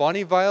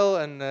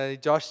Bonnievale en die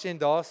Josh Chen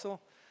daarso,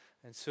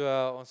 en so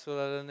ons wil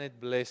hulle net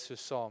bless so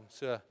saam.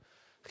 So,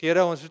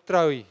 Here, ons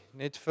vertrou U,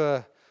 net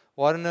vir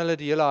waarin hulle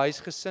die hele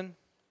huisgesin.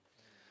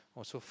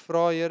 Ons wil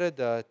vra, Here,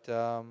 dat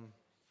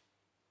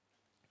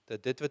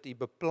dit wat U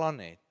beplan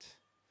het,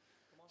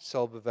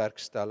 sal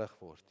bewerkstellig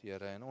word,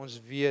 Here. En ons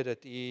weet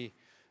dat U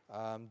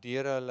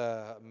deur hulle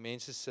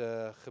mense se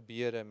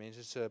gebede,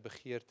 mense se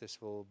begeertes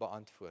wil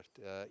beantwoord.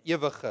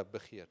 Ewige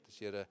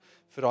begeertes, Here,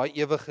 vir daai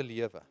ewige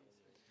lewe.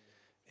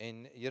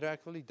 En Here,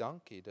 ek wil U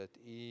dankie dat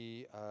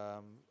U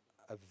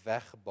 'n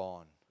weg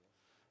baan,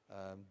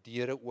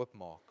 deure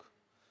oopmaak.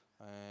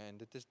 En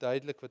dit is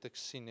duidelik wat ek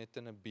sien net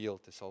in 'n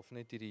beeld. Dit is half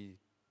net hierdie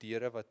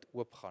deure wat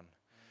oopgaan.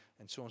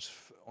 En so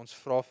ons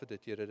vra vir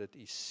dit, Here, dat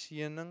U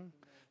seëning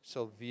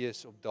sal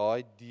wees op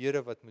daai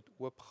deure wat moet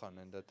oopgaan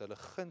en dat hulle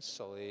guns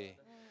sal hê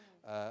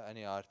in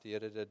die hart,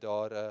 Here, dat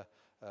daar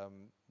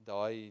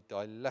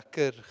daai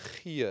lekker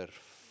geur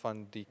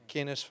van die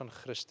kennis van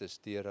Christus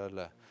deur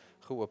hulle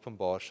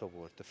geopenbaar sal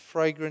word. The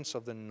fragrance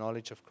of the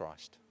knowledge of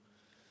Christ.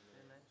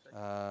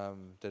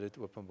 Dat dit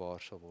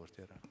openbaar sal word,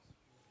 Here.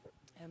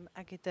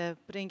 Ek het 'n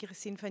prentjie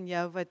gesien van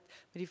jou wat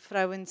met die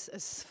vrouens 'n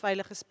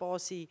veilige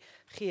spasie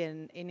gee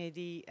en het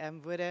die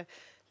woorde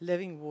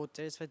living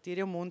waters wat deur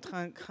jou mond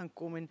gaan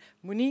kom en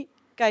moenie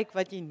kyk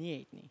wat jy nie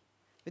het nie.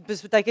 Dit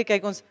baie keer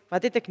kyk ons,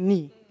 wat het ek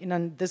nie? En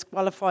dan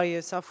disqualify jy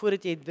jouself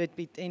voordat jy dit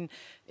weet en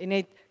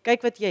net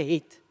kyk wat jy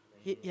het.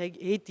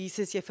 Jy het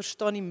Jesus, jy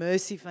verstaan die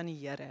mercy van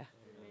die Here.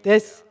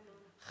 Dis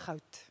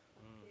goud.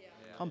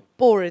 Gaan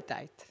pour it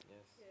uit.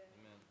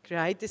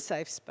 Create a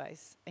safe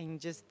space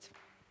and just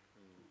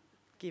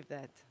give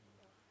that.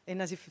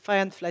 En as die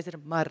vyand fluister,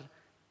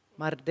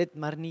 maar dit,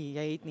 maar nie,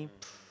 jy het nie.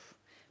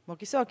 Maak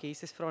nie saak,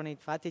 Jesus vra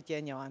net, wat het jy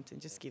in jou hand?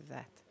 And just give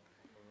that.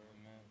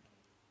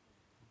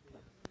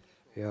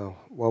 Yeah,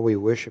 while we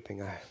were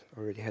worshiping, I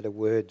already had a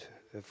word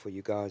for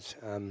you guys.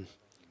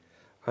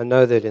 I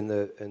know that in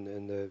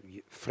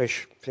the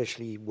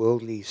freshly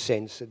worldly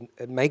sense,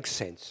 it makes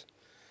sense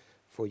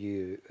for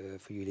you,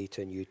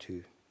 Lita, and you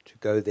to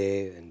go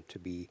there and to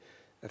be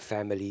a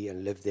family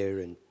and live there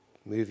and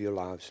move your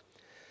lives.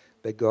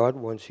 But God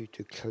wants you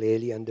to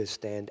clearly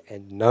understand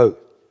and know,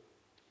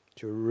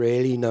 to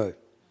really know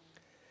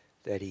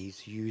that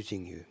He's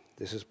using you.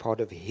 This is part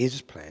of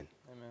His plan,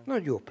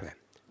 not your plan.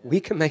 We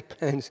can make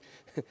plans,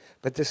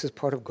 but this is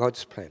part of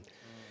God's plan.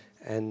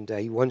 And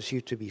He wants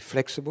you to be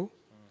flexible.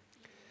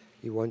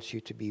 He wants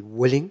you to be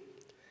willing.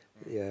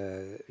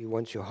 He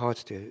wants your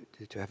hearts to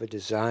have a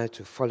desire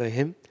to follow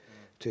Him,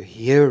 to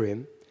hear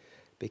Him,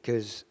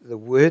 because the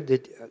word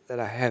that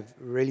I have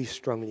really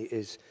strongly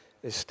is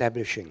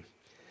establishing.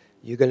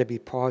 You're going to be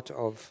part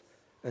of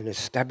an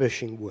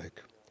establishing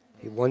work.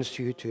 He wants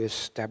you to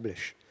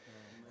establish.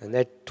 And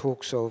that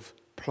talks of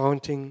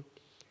planting,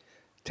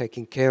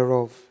 taking care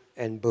of,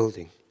 and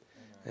building.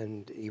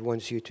 And He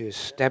wants you to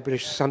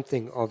establish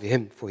something of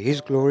Him for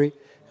His glory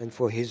and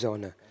for His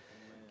honor.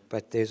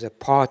 But there's a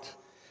part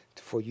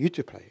for you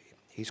to play.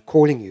 He's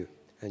calling you,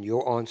 and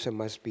your answer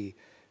must be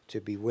to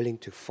be willing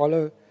to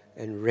follow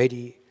and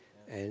ready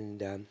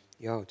and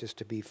just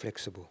to be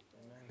flexible.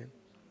 Amen.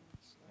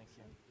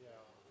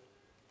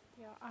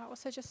 Yeah, I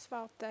also just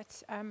felt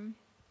that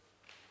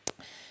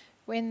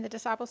when the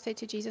disciples said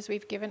to Jesus,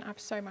 we've given up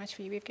so much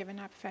for you, we've given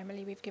up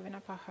family, we've given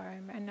up our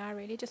home, and I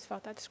really just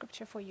felt that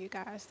scripture for you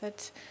guys,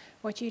 that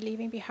what you're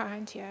leaving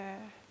behind here,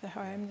 the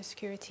home, the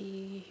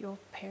security, your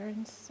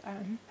parents,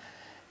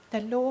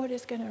 the Lord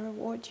is going to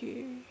reward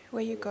you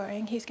where you're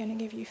going. He's going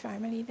to give you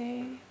family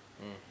there.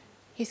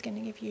 He's going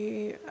to give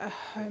you a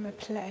home, a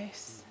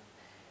place,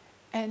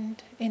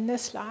 and in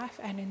this life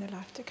and in the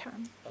life to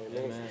come.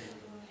 Amen.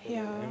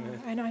 Yeah,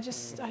 amen. And I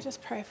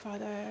just pray,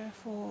 Father,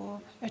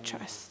 for a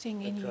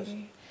trusting in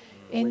you,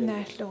 in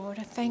that, Lord.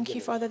 I thank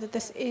you, Father, that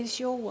this is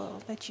your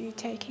will, that you're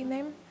taking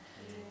them,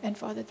 and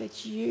Father,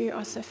 that you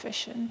are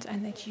sufficient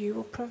and that you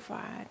will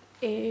provide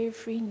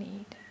every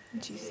need. In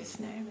Jesus'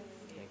 name.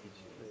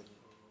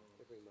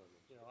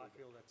 I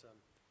feel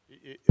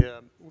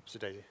that, oops,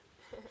 Daisy.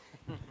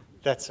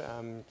 That's,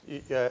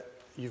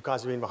 you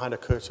guys have been behind a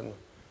curtain,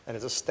 and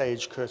it's a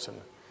stage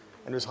curtain.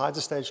 And behind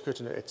the stage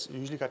curtain, it's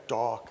usually got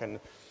dark,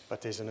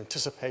 but there's an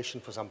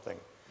anticipation for something.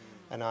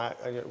 And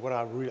what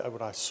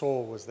I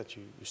saw was that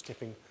you're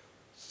stepping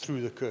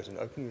through the curtain,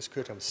 opening this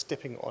curtain, I'm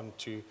stepping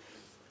onto,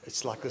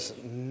 it's like this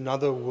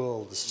another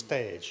world, the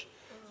stage.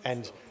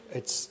 And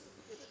it's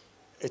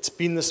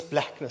been this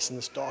blackness and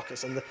this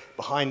darkness and the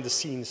behind the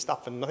scenes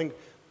stuff and nothing,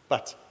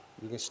 but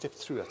you can step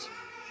through it.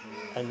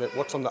 And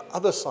what's on the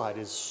other side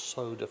is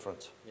so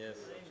different. Yes.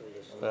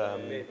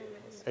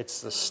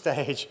 It's the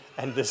stage,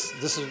 and this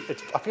is.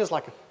 I feel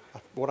like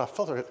what I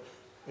felt.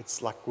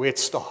 It's like where it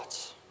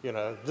starts. You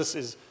know, this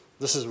is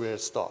where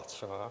it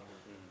starts.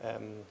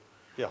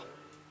 Yeah.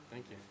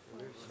 Thank you.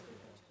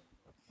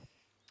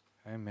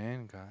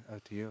 Amen, God. Oh,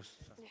 to you.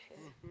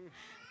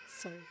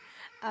 Sorry.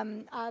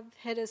 I've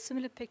had a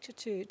similar picture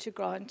to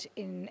Grant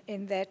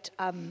in that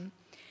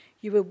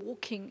you were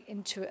walking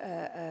into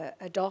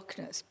a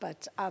darkness,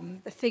 but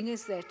the thing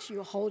is that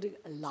you're holding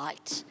a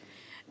light.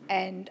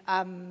 And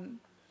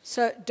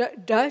so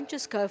don't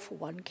just go for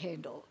one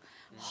candle.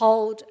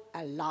 Hold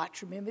a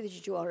light. Remember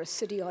that you are a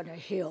city on a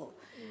hill,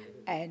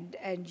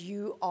 and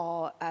you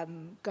are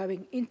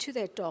going into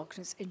that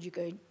darkness, and you're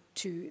going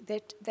to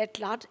that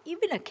light.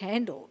 Even a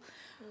candle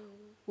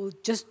will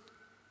just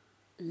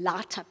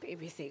light up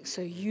everything.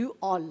 So you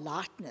are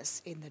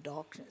lightness in the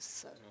darkness.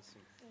 So.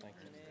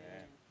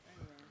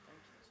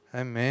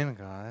 Amen,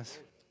 guys.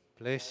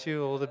 Bless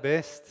you, all the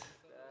best.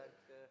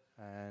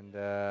 And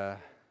vir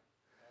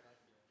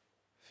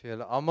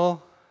julle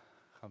almal,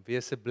 gaan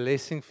wees 'n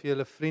blessing vir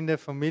julle vriende,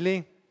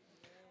 familie.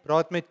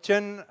 Praat met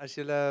Chin as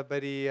julle by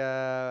die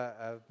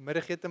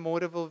middagete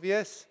môre wil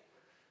wees.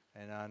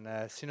 En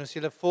dan sien ons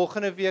julle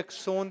volgende week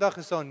Sondag,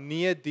 is daar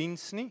nie 'n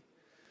diens nie.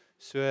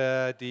 So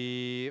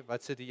die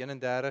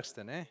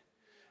 31ste, né?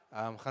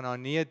 Gaan daar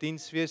nie 'n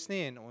diens wees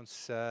nie en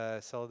ons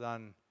sal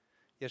dan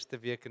eerste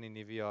week in die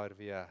nuwe jaar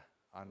weer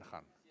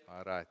aangaan.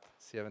 Alright,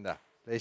 7de.